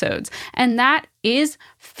course, episodes, and that is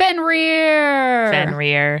Fenrir.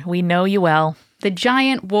 Fenrir, we know you well. The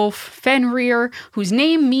giant wolf Fenrir, whose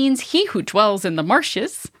name means he who dwells in the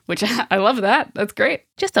marshes, which I love that. That's great.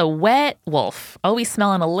 Just a wet wolf, always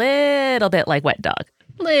smelling a little bit like wet dog.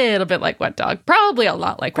 Little bit like wet dog. Probably a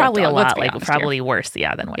lot like wet dog. Probably worse,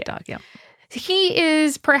 than wet dog, yeah. He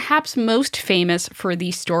is perhaps most famous for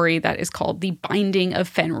the story that is called The Binding of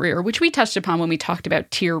Fenrir, which we touched upon when we talked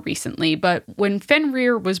about Tyr recently. But when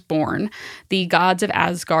Fenrir was born, the gods of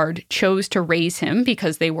Asgard chose to raise him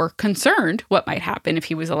because they were concerned what might happen if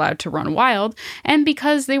he was allowed to run wild, and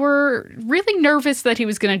because they were really nervous that he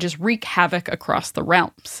was going to just wreak havoc across the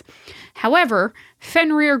realms. However,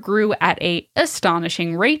 Fenrir grew at an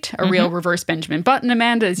astonishing rate, a real reverse Benjamin Button,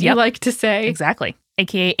 Amanda, as you like to say. Exactly.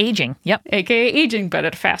 AKA aging. Yep. AKA aging, but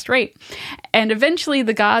at a fast rate. And eventually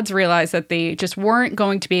the gods realized that they just weren't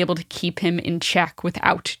going to be able to keep him in check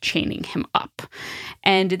without chaining him up.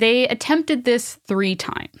 And they attempted this 3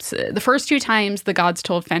 times. The first 2 times, the gods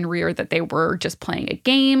told Fenrir that they were just playing a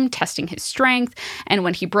game, testing his strength. And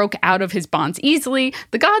when he broke out of his bonds easily,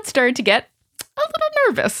 the gods started to get a little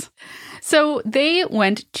nervous. So they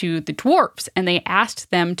went to the dwarves and they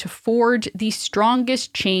asked them to forge the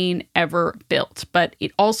strongest chain ever built. But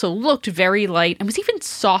it also looked very light and was even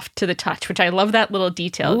soft to the touch, which I love that little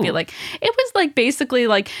detail. It'd be like, it was like basically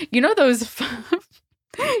like, you know, those...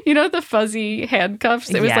 You know, the fuzzy handcuffs?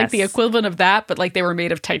 It was like the equivalent of that, but like they were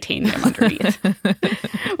made of titanium underneath.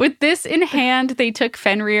 With this in hand, they took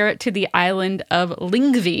Fenrir to the island of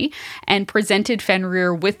Lyngvi and presented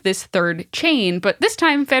Fenrir with this 3rd chain. But this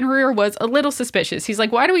time, Fenrir was a little suspicious. He's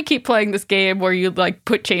like, why do we keep playing this game where you like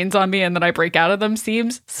put chains on me and then I break out of them?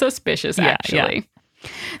 Seems suspicious, actually. Yeah.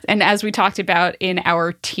 And as we talked about in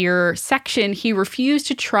our Tyr section, he refused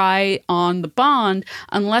to try on the bond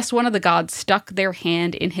unless one of the gods stuck their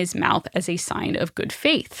hand in his mouth as a sign of good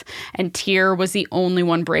faith. And Tyr was the only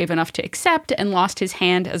one brave enough to accept and lost his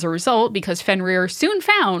hand as a result because Fenrir soon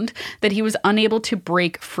found that he was unable to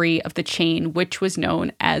break free of the chain, which was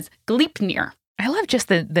known as Gleipnir. I love just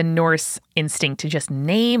the Norse instinct to just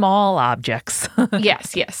name all objects.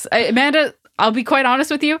 Yes. Amanda, I'll be quite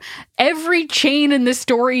honest with you. Every chain in this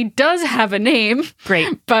story does have a name.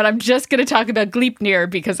 Great. But I'm just going to talk about Gleipnir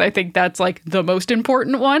because I think that's like the most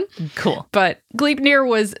important one. Cool. But Gleipnir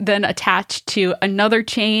was then attached to another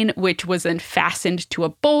chain, which was then fastened to a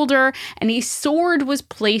boulder, and a sword was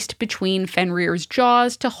placed between Fenrir's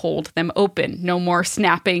jaws to hold them open. No more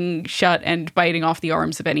snapping shut and biting off the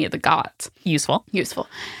arms of any of the gods. Useful.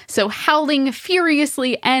 So howling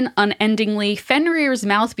furiously and unendingly, Fenrir's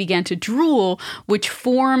mouth began to drool, which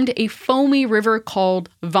formed a foamy river called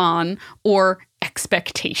Van, or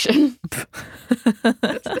expectation.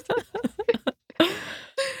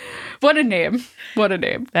 What a name.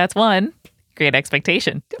 That's one. Great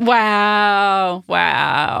expectation. Wow.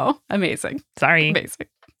 Amazing.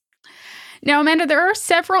 Now, Amanda, there are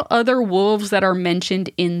several other wolves that are mentioned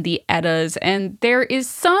in the Eddas, and there is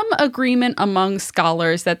some agreement among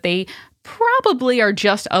scholars that they probably are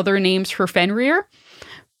just other names for Fenrir.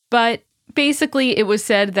 But basically, it was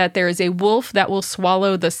said that there is a wolf that will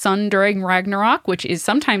swallow the sun during Ragnarok, which is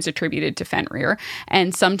sometimes attributed to Fenrir,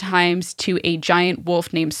 and sometimes to a giant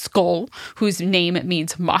wolf named Skull, whose name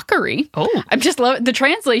means mockery. Oh. I'm just loving the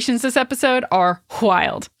translations this episode are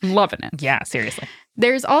wild. Loving it. Yeah, seriously.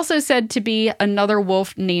 There's also said to be another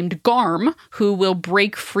wolf named Garm, who will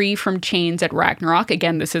break free from chains at Ragnarok.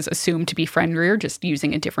 Again, this is assumed to be Fenrir, just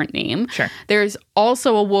using a different name. Sure. There's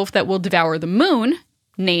also a wolf that will devour the moon,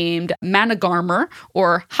 named Managarmr,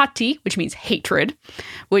 or Hati, which means hatred,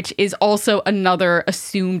 which is also another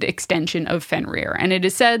assumed extension of Fenrir. And it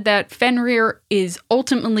is said that Fenrir is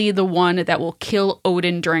ultimately the one that will kill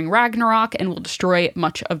Odin during Ragnarok and will destroy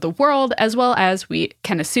much of the world, as well as, we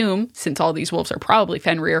can assume, since all these wolves are probably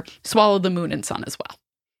Fenrir, swallow the moon and sun as well.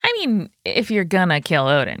 I mean, if you're gonna kill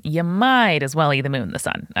Odin, you might as well eat the moon and the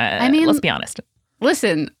sun. Let's be honest.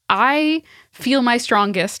 Listen, I feel my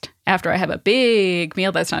strongest after I have a big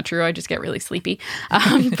meal. That's not true. I just get really sleepy.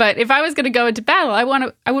 But if I was going to go into battle, I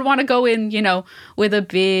would want to go in, with a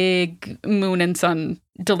big moon and sun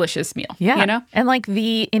delicious meal. Yeah. And like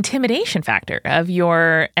the intimidation factor of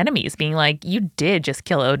your enemies being like, you did just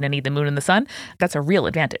kill Odin and eat the moon and the sun. That's a real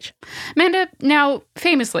advantage. Amanda, now,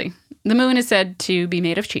 famously, the moon is said to be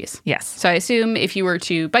made of cheese. Yes. So I assume if you were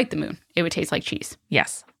to bite the moon, it would taste like cheese.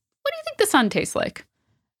 Yes. What do you think the sun tastes like?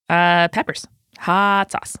 Peppers.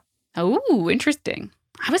 Hot sauce. Oh, interesting.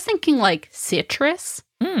 I was thinking like citrus,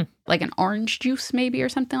 like an orange juice maybe or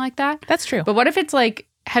something like that. That's true. But what if it's like,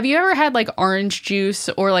 have you ever had like orange juice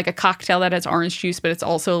or like a cocktail that has orange juice, but it's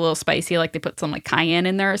also a little spicy, like they put some like cayenne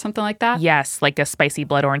in there or something like that? Yes, like a spicy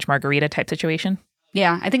blood orange margarita type situation.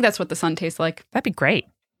 Yeah, I think that's what the sun tastes like. That'd be great.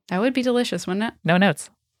 That would be delicious, wouldn't it? No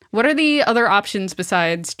notes. What are the other options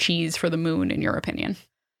besides cheese for the moon, in your opinion?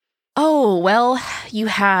 Oh, well, you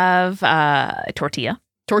have tortilla.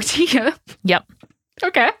 Tortilla? Yep.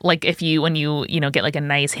 Okay. Like when you get like a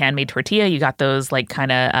nice handmade tortilla, you got those like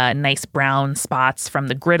kind of nice brown spots from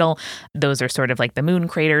the griddle. Those are sort of like the moon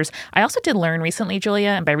craters. I also did learn recently, Julia,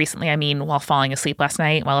 and by recently I mean while falling asleep last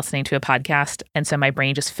night while listening to a podcast. And so my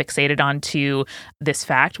brain just fixated onto this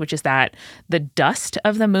fact, which is that the dust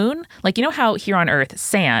of the moon, like how here on Earth,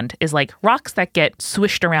 sand is like rocks that get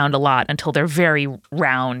swished around a lot until they're very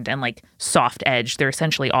round and like soft edge. They're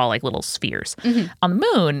essentially all like little spheres. On the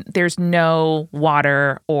moon, there's no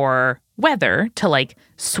water or weather to like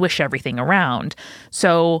swish everything around.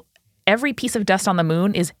 So every piece of dust on the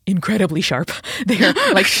moon is incredibly sharp. They're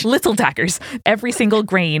like little daggers. Every single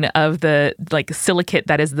grain of the like silicate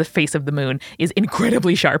that is the face of the moon is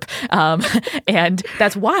incredibly sharp. And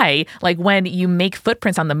that's why like when you make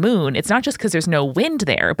footprints on the moon, it's not just because there's no wind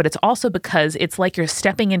there, but it's also because it's like you're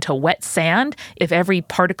stepping into wet sand. If every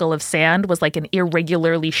particle of sand was like an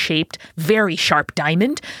irregularly shaped, very sharp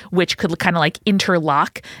diamond, which could kind of like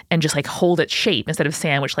interlock and just like hold its shape instead of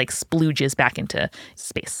sand, which like splooges back into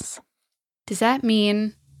space. Does that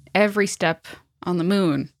mean every step on the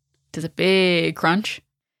moon does a big crunch?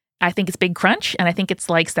 I think it's big crunch, and I think it's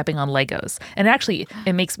like stepping on Legos. And actually,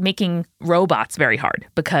 it makes making robots very hard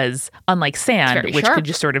because unlike sand, which could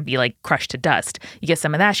just sort of be like crushed to dust, you get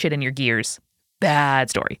some of that shit in your gears. Bad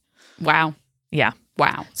story. Wow. Yeah.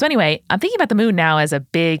 Wow. So anyway, I'm thinking about the moon now as a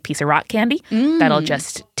big piece of rock candy that'll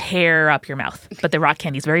just tear up your mouth. But the rock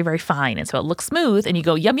candy is very, very fine. And so it looks smooth and you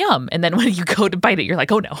go, yum, yum. And then when you go to bite it, you're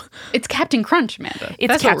like, oh no. It's Captain Crunch, Amanda. It's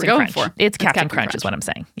That's Captain what we're going Crunch. for. It's Captain Crunch is what I'm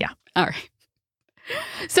saying. Yeah. All right.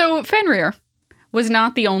 So Fenrir was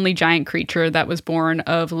not the only giant creature that was born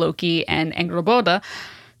of Loki and Angrboda.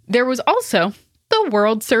 There was also the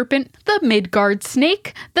world serpent, the Midgard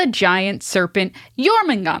snake, the giant serpent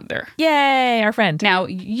Jormungandr. Yay, our friend. Now,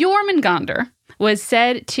 Jormungandr was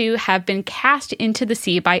said to have been cast into the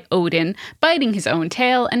sea by Odin, biting his own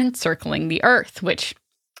tail and encircling the earth, which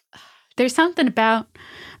there's something about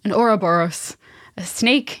an Ouroboros, a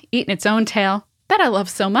snake eating its own tail, that I love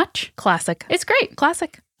so much. Classic. It's great.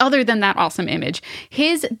 Classic. Other than that awesome image,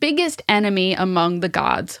 his biggest enemy among the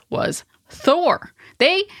gods was Thor.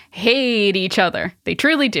 They hate each other. They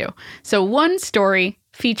truly do. So one story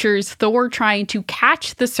features Thor trying to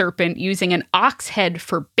catch the serpent using an ox head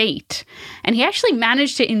for bait. And he actually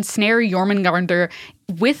managed to ensnare Jormungandr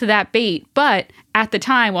with that bait. But at the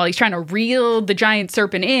time, while he's trying to reel the giant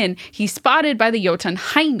serpent in, he's spotted by the Jotun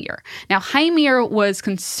Heimir. Now, Heimir was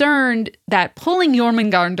concerned that pulling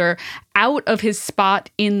Jormungandr out of his spot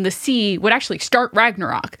in the sea would actually start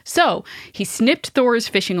Ragnarok. So he snipped Thor's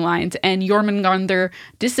fishing lines and Jormungandr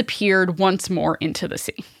disappeared once more into the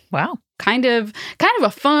sea. Wow. Kind of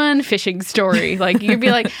a fun fishing story. Like, you'd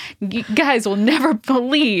be like, you guys will never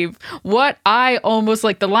believe what I almost,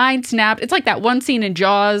 like, the line snapped. It's like that one scene in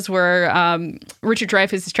Jaws where Richard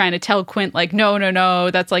Dreyfuss is trying to tell Quint, like,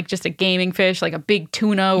 no, that's like just a gaming fish, like a big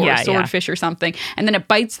tuna or a swordfish or something. And then it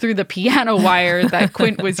bites through the piano wire that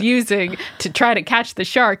Quint was using to try to catch the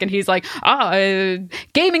shark. And he's like,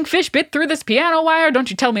 gaming fish bit through this piano wire.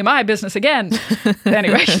 Don't you tell me my business again.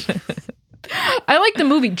 Anyway. I like the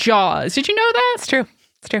movie Jaws. Did you know that? It's true.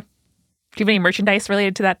 It's true. Do you have any merchandise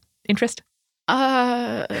related to that interest?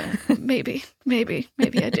 Maybe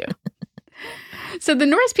I do. So the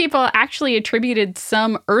Norse people actually attributed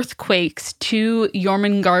some earthquakes to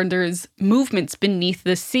Jormungandr's movements beneath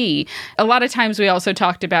the sea. A lot of times we also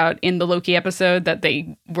talked about in the Loki episode that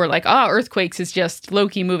they were like, earthquakes is just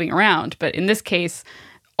Loki moving around. But in this case,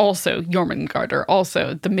 also Jormungandr,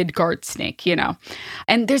 also the Midgard snake, you know.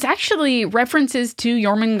 And there's actually references to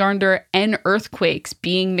Jormungandr and earthquakes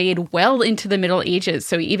being made well into the Middle Ages.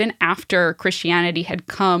 So even after Christianity had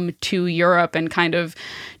come to Europe and kind of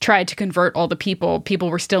tried to convert all the people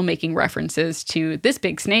were still making references to this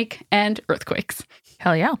big snake and earthquakes.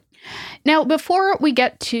 Hell yeah. Now, before we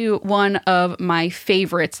get to one of my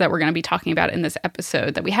favorites that we're going to be talking about in this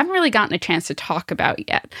episode that we haven't really gotten a chance to talk about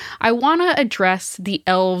yet, I want to address the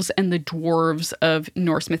elves and the dwarves of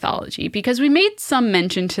Norse mythology because we made some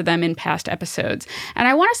mention to them in past episodes. And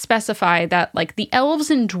I want to specify that like the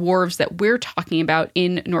elves and dwarves that we're talking about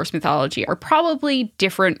in Norse mythology are probably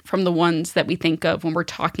different from the ones that we think of when we're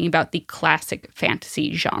talking about the classic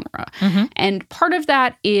fantasy genre. Mm-hmm. And part of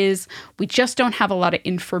that is we just don't have a lot of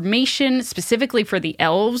information specifically for the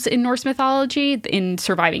elves in Norse mythology in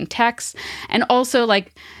surviving texts. And also,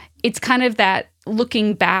 like, it's kind of that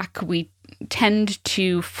looking back, we tend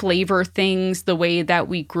to flavor things the way that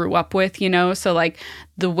we grew up with, you know? So, like,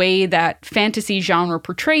 the way that fantasy genre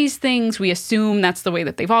portrays things, we assume that's the way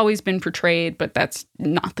that they've always been portrayed, but that's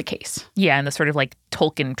not the case. Yeah, and the sort of like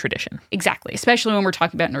Tolkien tradition. Exactly, especially when we're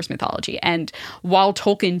talking about Norse mythology. And while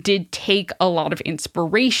Tolkien did take a lot of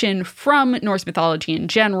inspiration from Norse mythology in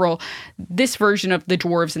general, this version of the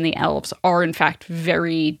dwarves and the elves are in fact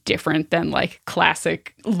very different than like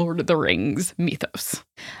classic Lord of the Rings mythos.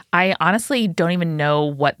 I honestly don't even know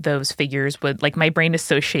what those figures would, like, my brain is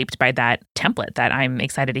so shaped by that template that I'm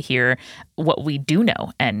excited to hear what we do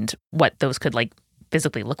know and what those could like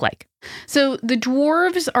physically look like? So the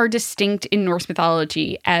dwarves are distinct in Norse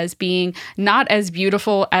mythology as being not as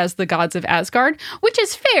beautiful as the gods of Asgard, which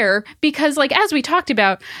is fair because, like, as we talked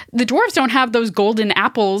about, the dwarves don't have those golden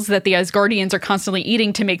apples that the Asgardians are constantly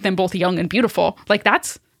eating to make them both young and beautiful. Like,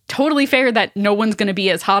 that's totally fair that no one's going to be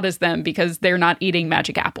as hot as them because they're not eating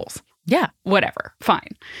magic apples. Yeah. Whatever.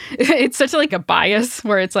 Fine. It's such like a bias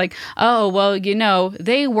where it's like, oh, well, you know,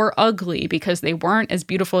 they were ugly because they weren't as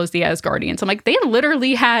beautiful as the Asgardians. I'm like, they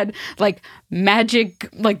literally had like magic,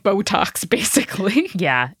 like Botox, basically.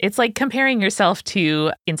 Yeah. It's like comparing yourself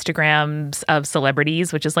to Instagrams of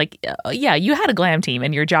celebrities, which is like, yeah, you had a glam team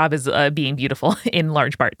and your job is being beautiful in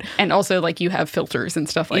large part. And also like you have filters and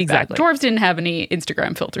stuff like Exactly. that. Dwarves didn't have any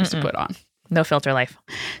Instagram filters to put on. No filter life.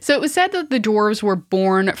 So it was said that the dwarves were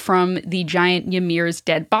born from the giant Ymir's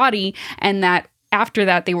dead body, and that after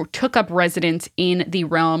that they took up residence in the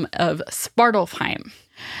realm of Svartalfheim.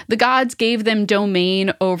 The gods gave them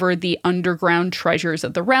domain over the underground treasures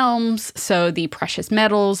of the realms, so the precious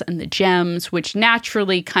metals and the gems, which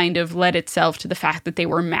naturally kind of led itself to the fact that they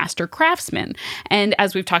were master craftsmen. And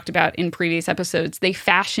as we've talked about in previous episodes, they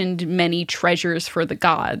fashioned many treasures for the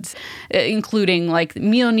gods, including like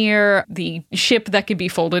Mjolnir, the ship that could be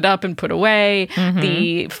folded up and put away,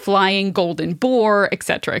 the flying golden boar,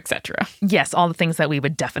 etc., etc. Yes, all the things that we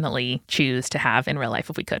would definitely choose to have in real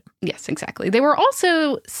life if we could. Yes, exactly. They were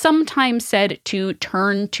also sometimes said to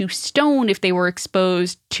turn to stone if they were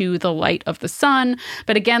exposed to the light of the sun.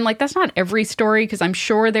 But again, like that's not every story, because I'm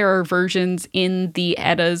sure there are versions in the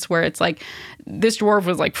Eddas where it's like this dwarf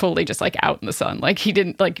was like fully just like out in the sun. Like he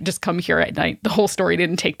didn't like just come here at night. The whole story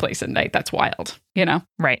didn't take place at night. That's wild, you know?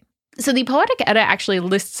 Right. So the Poetic Edda actually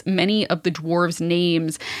lists many of the dwarves'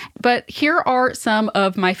 names, but here are some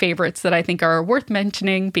of my favorites that I think are worth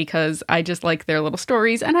mentioning because I just like their little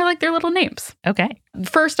stories and I like their little names. Okay.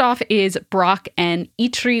 First off is Brock and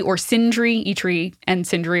Eitri or Sindri. Eitri and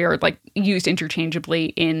Sindri are like used interchangeably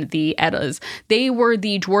in the Eddas. They were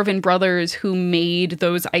the dwarven brothers who made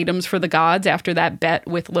those items for the gods after that bet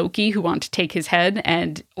with Loki, who wanted to take his head,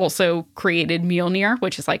 and also created Mjolnir,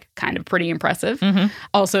 which is like kind of pretty impressive.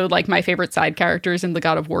 Also, like my favorite side characters in the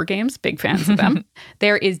God of War games, big fans of them.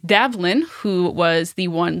 There is Davlin, who was the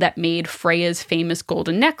one that made Freya's famous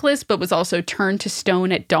golden necklace, but was also turned to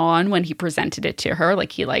stone at dawn when he presented it to her.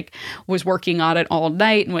 Like he like was working on it all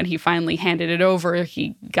night, and when he finally handed it over,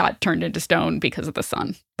 he got turned into stone because of the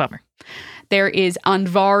sun. Bummer. There is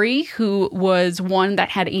Andvari, who was one that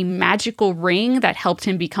had a magical ring that helped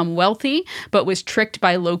him become wealthy, but was tricked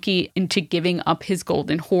by Loki into giving up his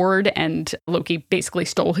golden hoard, and Loki basically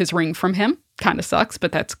stole his ring from him. Kind of sucks,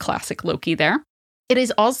 but that's classic Loki there. It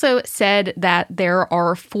is also said that there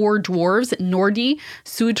are 4 dwarves, Nordi,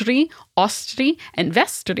 Sudri, Ostri, and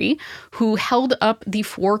Vestri, who held up the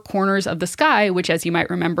 4 corners of the sky, which, as you might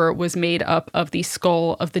remember, was made up of the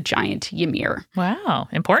skull of the giant Ymir. Wow,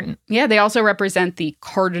 important. Yeah, they also represent the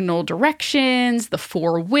cardinal directions, the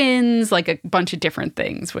 4 winds, like a bunch of different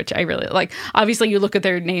things, which I really like. Obviously, you look at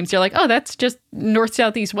their names, you're like, oh, that's just north,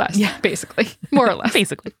 south, east, west, basically, more or less.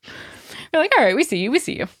 Basically. You're like, all right, we see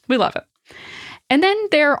you, we love it. And then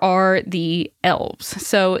there are the elves.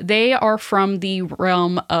 So they are from the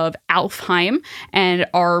realm of Alfheim and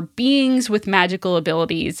are beings with magical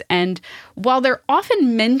abilities. And while they're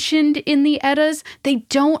often mentioned in the Eddas, they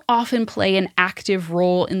don't often play an active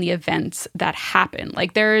role in the events that happen.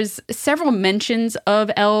 Like there's several mentions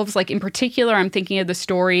of elves. Like in particular, I'm thinking of the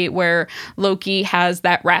story where Loki has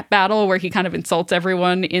that rap battle where he kind of insults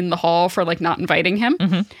everyone in the hall for like not inviting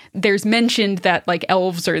him. There's mentioned that like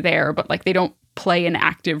elves are there, but like they don't play an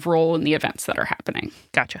active role in the events that are happening.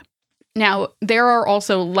 Gotcha. Now, there are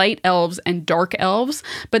also light elves and dark elves,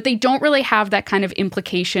 but they don't really have that kind of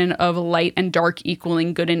implication of light and dark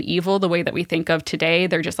equaling good and evil the way that we think of today.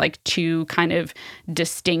 They're just like 2 kind of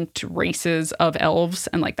distinct races of elves,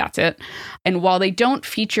 and like that's it. And while they don't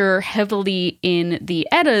feature heavily in the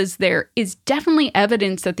Eddas, there is definitely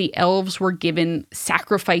evidence that the elves were given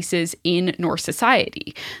sacrifices in Norse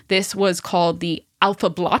society. This was called the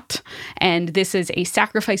Alfablot, and this is a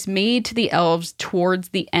sacrifice made to the elves towards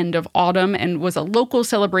the end of autumn and was a local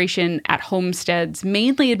celebration at homesteads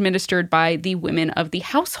mainly administered by the women of the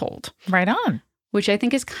household. Right on. Which I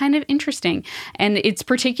think is kind of interesting. And it's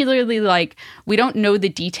particularly like, we don't know the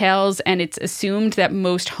details, and it's assumed that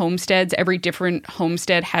most homesteads, every different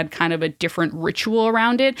homestead had kind of a different ritual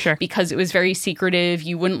around it. Sure. Because it was very secretive.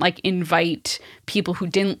 You wouldn't like invite people who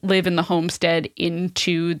didn't live in the homestead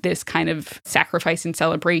into this kind of sacrifice and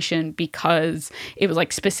celebration because it was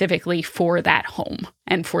like specifically for that home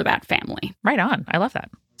and for that family. Right on. I love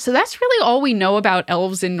that. So that's really all we know about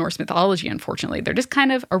elves in Norse mythology, unfortunately. They're just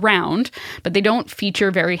kind of around, but they don't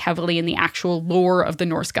feature very heavily in the actual lore of the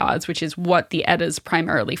Norse gods, which is what the Eddas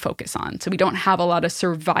primarily focus on. So we don't have a lot of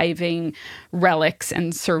surviving relics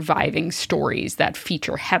and surviving stories that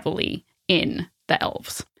feature heavily in the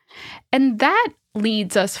elves. And that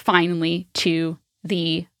leads us finally to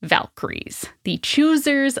the Valkyries, the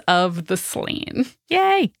choosers of the slain.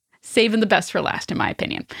 Yay! Saving the best for last, in my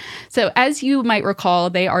opinion. So as you might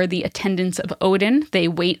recall, they are the attendants of Odin. They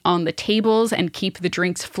wait on the tables and keep the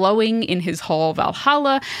drinks flowing in his hall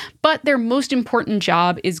Valhalla, but their most important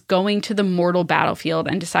job is going to the mortal battlefield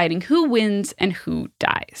and deciding who wins and who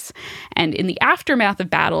dies. And in the aftermath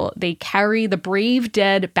of battle, they carry the brave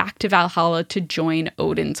dead back to Valhalla to join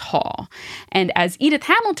Odin's hall. And as Edith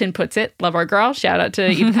Hamilton puts it, love our girl, shout out to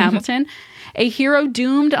Edith Hamilton, a hero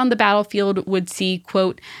doomed on the battlefield would see,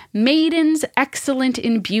 quote, maidens excellent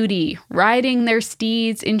in beauty, riding their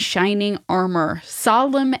steeds in shining armor,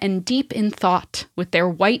 solemn and deep in thought, with their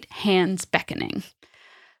white hands beckoning.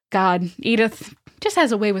 God, Edith just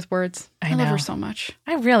has a way with words. I love her so much.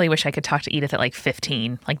 I really wish I could talk to Edith at like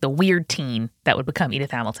 15, like the weird teen that would become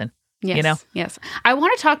Edith Hamilton. Yes, you know? Yes. I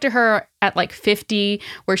want to talk to her at like 50,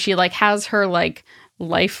 where she like has her like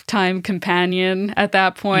lifetime companion at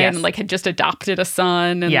that point, and like had just adopted a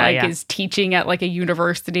son and is teaching at like a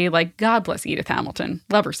university. Like, God bless Edith Hamilton.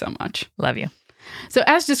 Love her so much. Love you. So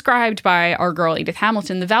as described by our girl Edith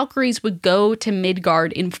Hamilton, the Valkyries would go to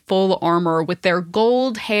Midgard in full armor with their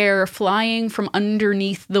gold hair flying from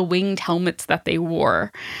underneath the winged helmets that they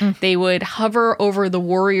wore. They would hover over the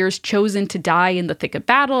warriors chosen to die in the thick of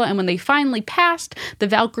battle, and when they finally passed, the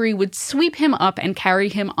Valkyrie would sweep him up and carry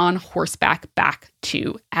him on horseback back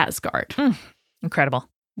to Asgard. Incredible.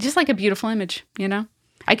 Just like a beautiful image, you know?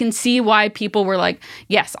 I can see why people were like,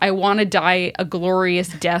 yes, I want to die a glorious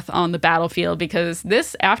death on the battlefield because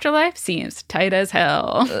this afterlife seems tight as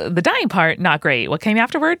hell. The dying part, not great. What came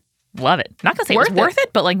afterward? Love it. Not going to say it was worth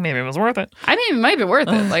it, but like maybe it was worth it. I mean, it might be worth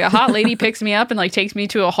it. Like a hot lady picks me up and like takes me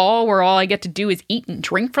to a hall where all I get to do is eat and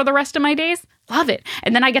drink for the rest of my days. Love it.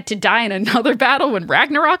 And then I get to die in another battle when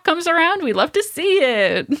Ragnarok comes around. We love to see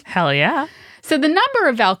it. Hell yeah. So the number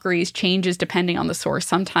of Valkyries changes depending on the source.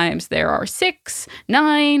 Sometimes there are 6,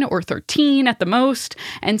 9, or 13 at the most.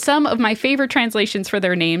 And some of my favorite translations for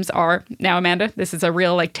their names are, now Amanda, this is a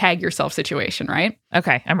real like tag yourself situation, right?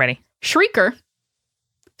 Okay, I'm ready. Shrieker,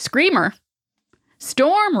 Screamer,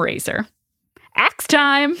 Storm Raiser, Axe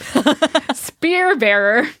Time, Spear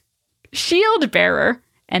Bearer, Shield Bearer,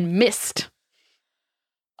 and Mist.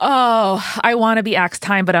 Oh, I want to be Axe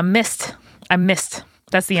Time, but I'm Mist.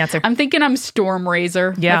 That's the answer. I'm thinking I'm Storm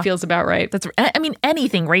Razor. Yeah. That feels about right. I mean,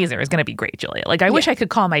 anything Razor is going to be great, Julia. Like, I wish I could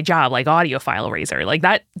call my job like audiophile Razor. Like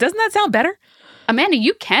that. Doesn't that sound better? Amanda,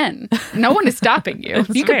 you can. No one is stopping you.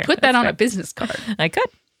 You could put that on a business card. I could.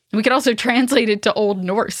 We could also translate it to Old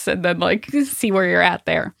Norse and then like see where you're at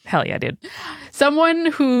there. Hell yeah, dude. Someone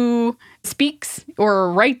who speaks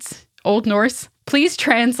or writes Old Norse, please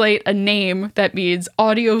translate a name that means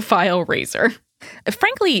audiophile Razor.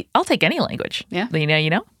 Frankly, I'll take any language. Yeah. You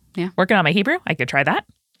know? Yeah. Working on my Hebrew, I could try that.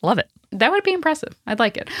 Love it. That would be impressive. I'd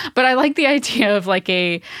like it. But I like the idea of like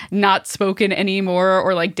a not spoken anymore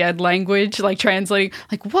or like dead language, like translating,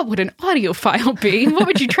 like what would an audiophile be? What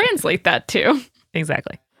would you translate that to?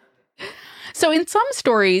 Exactly. So in some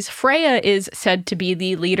stories, Freya is said to be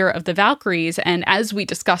the leader of the Valkyries, and as we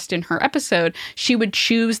discussed in her episode, she would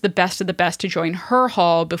choose the best of the best to join her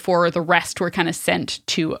hall before the rest were kind of sent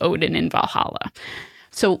to Odin in Valhalla.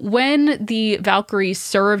 So when the Valkyries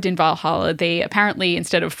served in Valhalla, they apparently,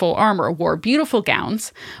 instead of full armor, wore beautiful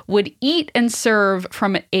gowns, would eat and serve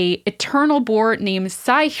from a eternal boar named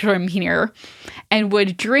Sæhrimnir, and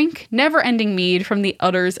would drink never-ending mead from the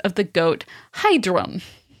udders of the goat Heidrun.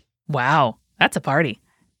 Wow. That's a party.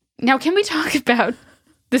 Now, can we talk about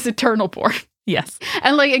this eternal boar? Yes.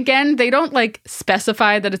 And like, again, they don't like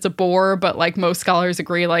specify that it's a boar, but like most scholars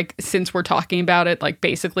agree, like since we're talking about it, like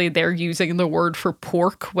basically they're using the word for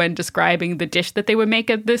pork when describing the dish that they would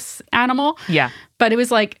make of this animal. Yeah. But it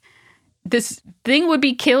was like this thing would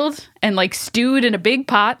be killed and like stewed in a big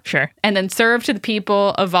pot. Sure. And then served to the people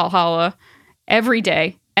of Valhalla every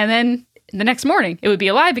day. And then the next morning, it would be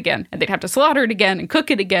alive again, and they'd have to slaughter it again and cook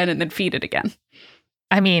it again and then feed it again.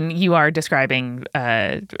 I mean, you are describing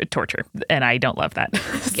torture, and I don't love that.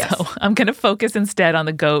 Yes. So I'm going to focus instead on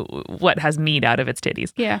the goat, what has meat out of its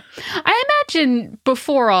titties. Yeah. I imagine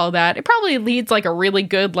before all that, it probably leads like a really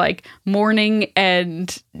good like morning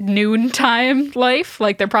and noontime life.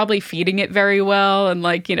 Like they're probably feeding it very well and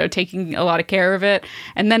like, you know, taking a lot of care of it.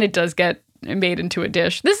 And then it does get made into a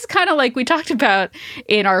dish. This is kind of like we talked about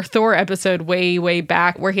in our Thor episode way, way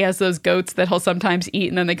back, where he has those goats that he'll sometimes eat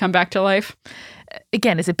and then they come back to life.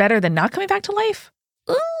 Again, is it better than not coming back to life?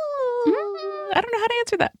 Ooh, I don't know how to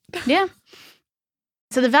answer that. Yeah.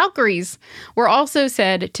 So the Valkyries were also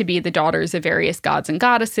said to be the daughters of various gods and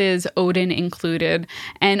goddesses, Odin included.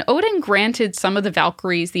 And Odin granted some of the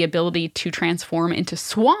Valkyries the ability to transform into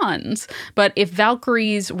swans. But if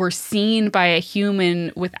Valkyries were seen by a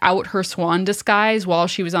human without her swan disguise while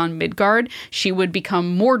she was on Midgard, she would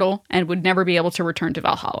become mortal and would never be able to return to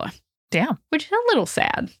Valhalla. Damn. Which is a little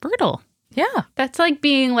sad. Brutal. Yeah. That's like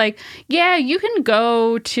being like, yeah, you can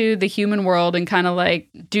go to the human world and kind of like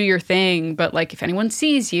do your thing. But like if anyone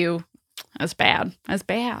sees you, that's bad. That's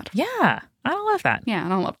bad. Yeah. I don't love that. Yeah, I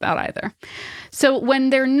don't love that either. So when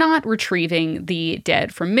they're not retrieving the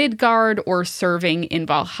dead from Midgard or serving in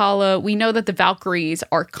Valhalla, we know that the Valkyries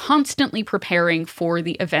are constantly preparing for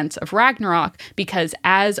the events of Ragnarok because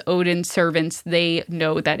as Odin's servants, they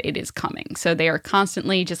know that it is coming. So they are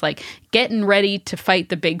constantly just like getting ready to fight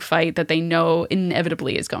the big fight that they know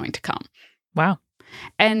inevitably is going to come. Wow.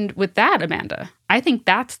 And with that, Amanda, I think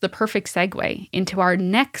that's the perfect segue into our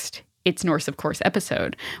next It's Norse, of course,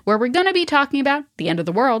 episode, where we're going to be talking about the end of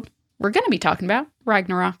the world. We're going to be talking about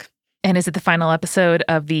Ragnarok. And is it the final episode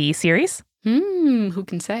of the series? Who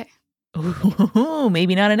can say? Ooh,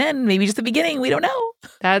 maybe not an end, maybe just the beginning. We don't know.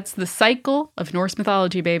 That's the cycle of Norse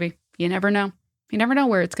mythology, baby. You never know. You never know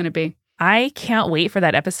where it's going to be. I can't wait for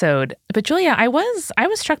that episode. But Julia, I was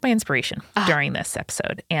struck by inspiration during this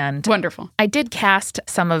episode. And wonderful. I did cast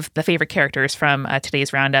some of the favorite characters from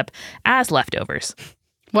today's roundup as leftovers.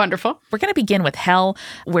 Wonderful. We're going to begin with Hel,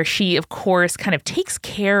 where she, of course, kind of takes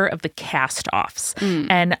care of the cast-offs.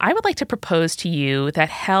 And I would like to propose to you that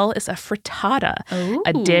Hel is a frittata,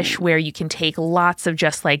 a dish where you can take lots of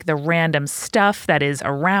just like the random stuff that is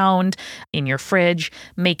around in your fridge,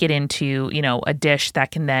 make it into, a dish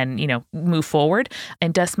that can then, move forward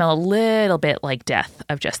and does smell a little bit like death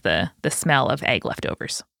of just the smell of egg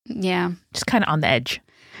leftovers. Yeah. Just kind of on the edge.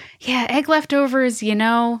 Yeah, egg leftovers,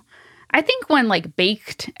 I think when like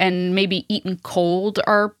baked and maybe eaten cold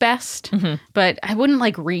are best, but I wouldn't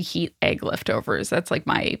like reheat egg leftovers. That's like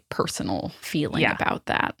my personal feeling about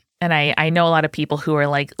that. And I know a lot of people who are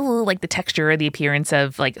like, ooh, like the texture or the appearance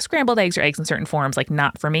of like scrambled eggs or eggs in certain forms, like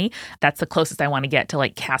not for me. That's the closest I want to get to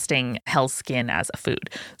like casting Hel's skin as a food.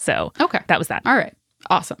 So that was that. All right.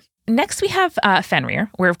 Awesome. Next, we have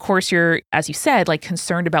Fenrir, where, of course, you're, as you said, like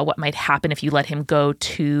concerned about what might happen if you let him go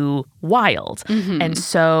too wild. And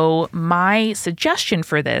so my suggestion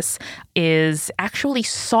for this is actually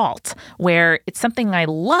salt, where it's something I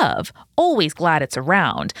love, always glad it's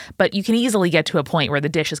around, but you can easily get to a point where the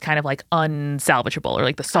dish is kind of like unsalvageable or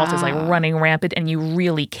like the salt is like running rampant and you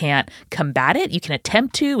really can't combat it. You can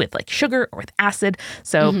attempt to with like sugar or with acid.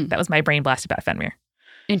 So that was my brain blast about Fenrir.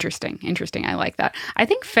 Interesting. I like that. I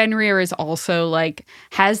think Fenrir is also like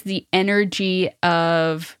has the energy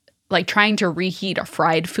of like trying to reheat a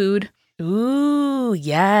fried food. Ooh,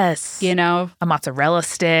 yes. A mozzarella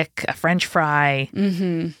stick, a French fry.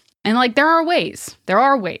 And like there are ways,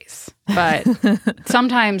 but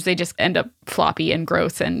sometimes they just end up floppy and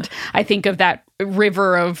gross. And I think of that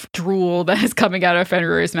river of drool that is coming out of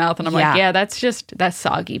Fenrir's mouth. And I'm like, yeah, that's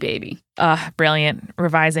soggy, baby. Brilliant.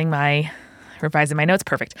 Revising my notes.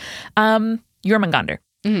 Perfect. Jormungandr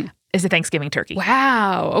is a Thanksgiving turkey.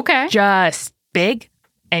 Wow. Okay. Just big.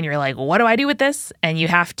 And you're like, what do I do with this? And you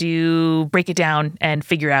have to break it down and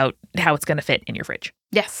figure out how it's going to fit in your fridge.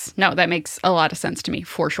 Yes. No, that makes a lot of sense to me,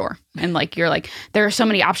 for sure. And like, you're like, there are so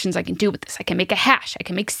many options I can do with this. I can make a hash. I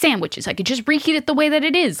can make sandwiches. I could just reheat it the way that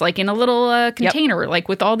it is, like in a little container, like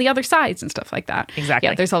with all the other sides and stuff like that. Exactly.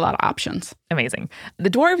 Yeah, there's a lot of options. Amazing. The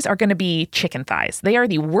dwarves are going to be chicken thighs. They are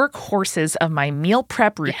the workhorses of my meal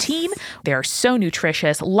prep routine. Yes. They are so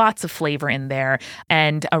nutritious, lots of flavor in there,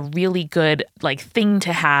 and a really good like thing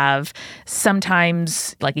to have.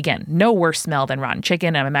 Sometimes, like again, no worse smell than rotten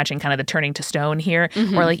chicken. I'm imagining kind of the turning to stone here.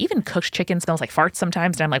 Or like even cooked chicken smells like farts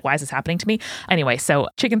sometimes. And I'm like, why is this happening to me? Anyway, so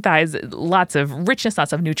chicken thighs, lots of richness,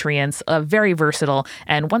 lots of nutrients, very versatile.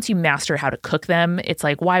 And once you master how to cook them, it's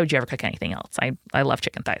like, why would you ever cook anything else? I love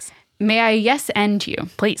chicken thighs. May I yes end you?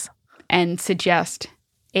 Please. And suggest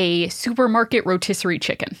a supermarket rotisserie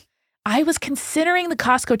chicken. I was considering the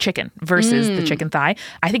Costco chicken versus the chicken thigh.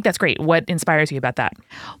 I think that's great. What inspires you about that?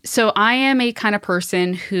 So I am a kind of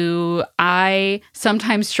person who I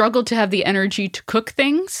sometimes struggle to have the energy to cook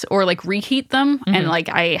things or like reheat them. And like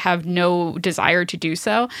I have no desire to do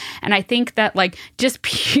so. And I think that like just,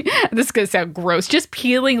 this is going to sound gross, just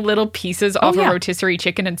peeling little pieces off a rotisserie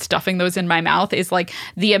chicken and stuffing those in my mouth is like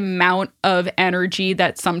the amount of energy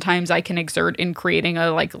that sometimes I can exert in creating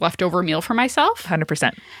a like leftover meal for myself.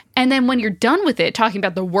 100%. And then when you're done with it, talking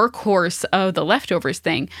about the workhorse of the leftovers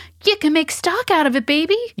thing, you can make stock out of it,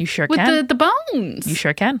 baby. You sure with can. With the bones. You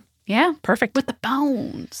sure can. Yeah. Perfect. With the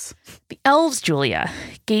bones. The elves, Julia,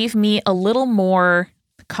 gave me a little more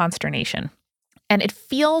consternation. And it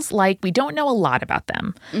feels like we don't know a lot about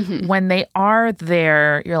them. When they are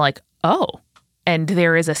there, you're like, oh. And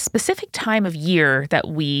there is a specific time of year that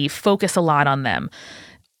we focus a lot on them.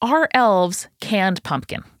 Are elves canned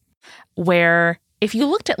pumpkin? Where if you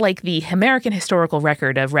looked at like the American historical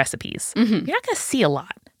record of recipes, you're not going to see a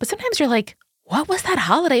lot. But sometimes you're like, what was that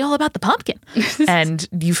holiday all about the pumpkin? And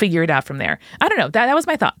you figure it out from there. I don't know. That was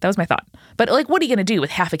my thought. But like, what are you going to do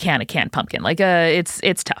with half a can of canned pumpkin? Like,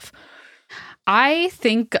 it's tough. I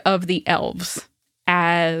think of the elves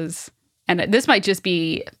as, and this might just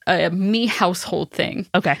be a me household thing.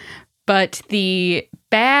 Okay. But the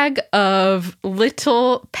bag of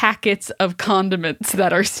little packets of condiments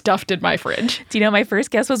that are stuffed in my fridge. Do you know my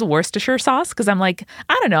first guess was Worcestershire sauce? Because I'm like,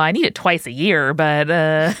 I don't know, I need it twice a year, but...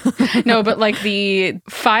 No, but like the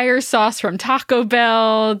fire sauce from Taco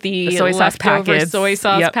Bell, the soy sauce packets. Soy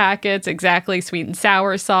sauce packets, exactly, sweet and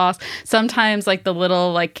sour sauce. Sometimes like the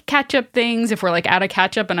little like ketchup things, if we're like out of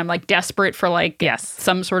ketchup and I'm like desperate for like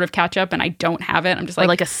some sort of ketchup and I don't have it, I'm just like... Or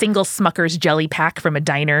like a single Smucker's jelly pack from a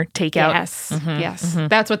diner takeout. Yes, yes.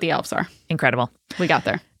 That's what the elves are. Incredible. We got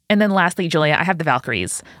there. And then lastly, Julia, I have the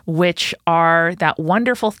Valkyries, which are that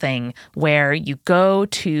wonderful thing where you go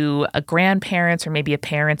to a grandparent's or maybe a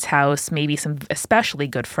parent's house, maybe some especially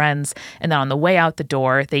good friends, and then on the way out the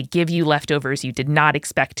door, they give you leftovers you did not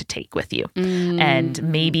expect to take with you. And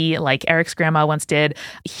maybe like Eric's grandma once did,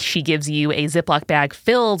 she gives you a Ziploc bag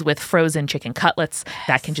filled with frozen chicken cutlets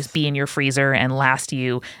that can just be in your freezer and last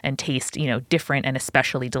you and taste, different and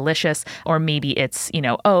especially delicious. Or maybe it's,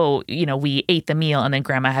 we ate the meal and then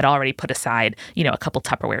grandma had already put aside, a couple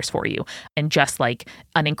Tupperwares for you. And just like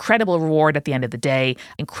an incredible reward at the end of the day,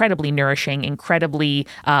 incredibly nourishing, incredibly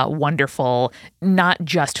wonderful, not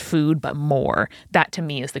just food, but more. That to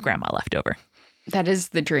me is the grandma leftover. That is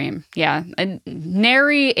the dream. Yeah. And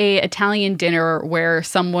nary a Italian dinner where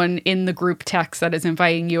someone in the group text that is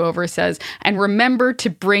inviting you over says, and remember to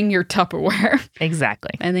bring your Tupperware.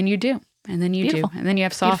 Exactly. And then you do. And then you do. And then you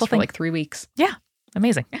have sauce for like 3 weeks. Yeah.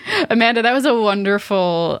 Amazing. Amanda, that was a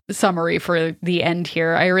wonderful summary for the end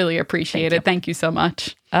here. I really appreciate it. Thank you so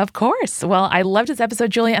much. Of course. Well, I loved this episode,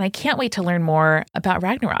 Julia, and I can't wait to learn more about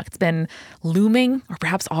Ragnarok. It's been looming, or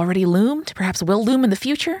perhaps already loomed, perhaps will loom in the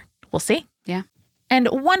future. We'll see. Yeah. And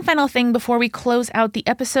one final thing before we close out the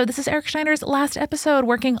episode. This is Eric Schneider's last episode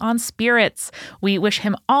working on spirits. We wish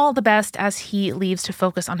him all the best as he leaves to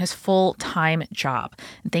focus on his full-time job.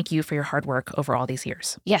 And thank you for your hard work over all these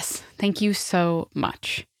years. Yes, thank you so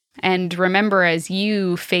much. And remember, as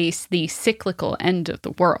you face the cyclical end of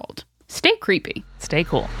the world, stay creepy. Stay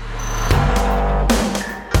cool.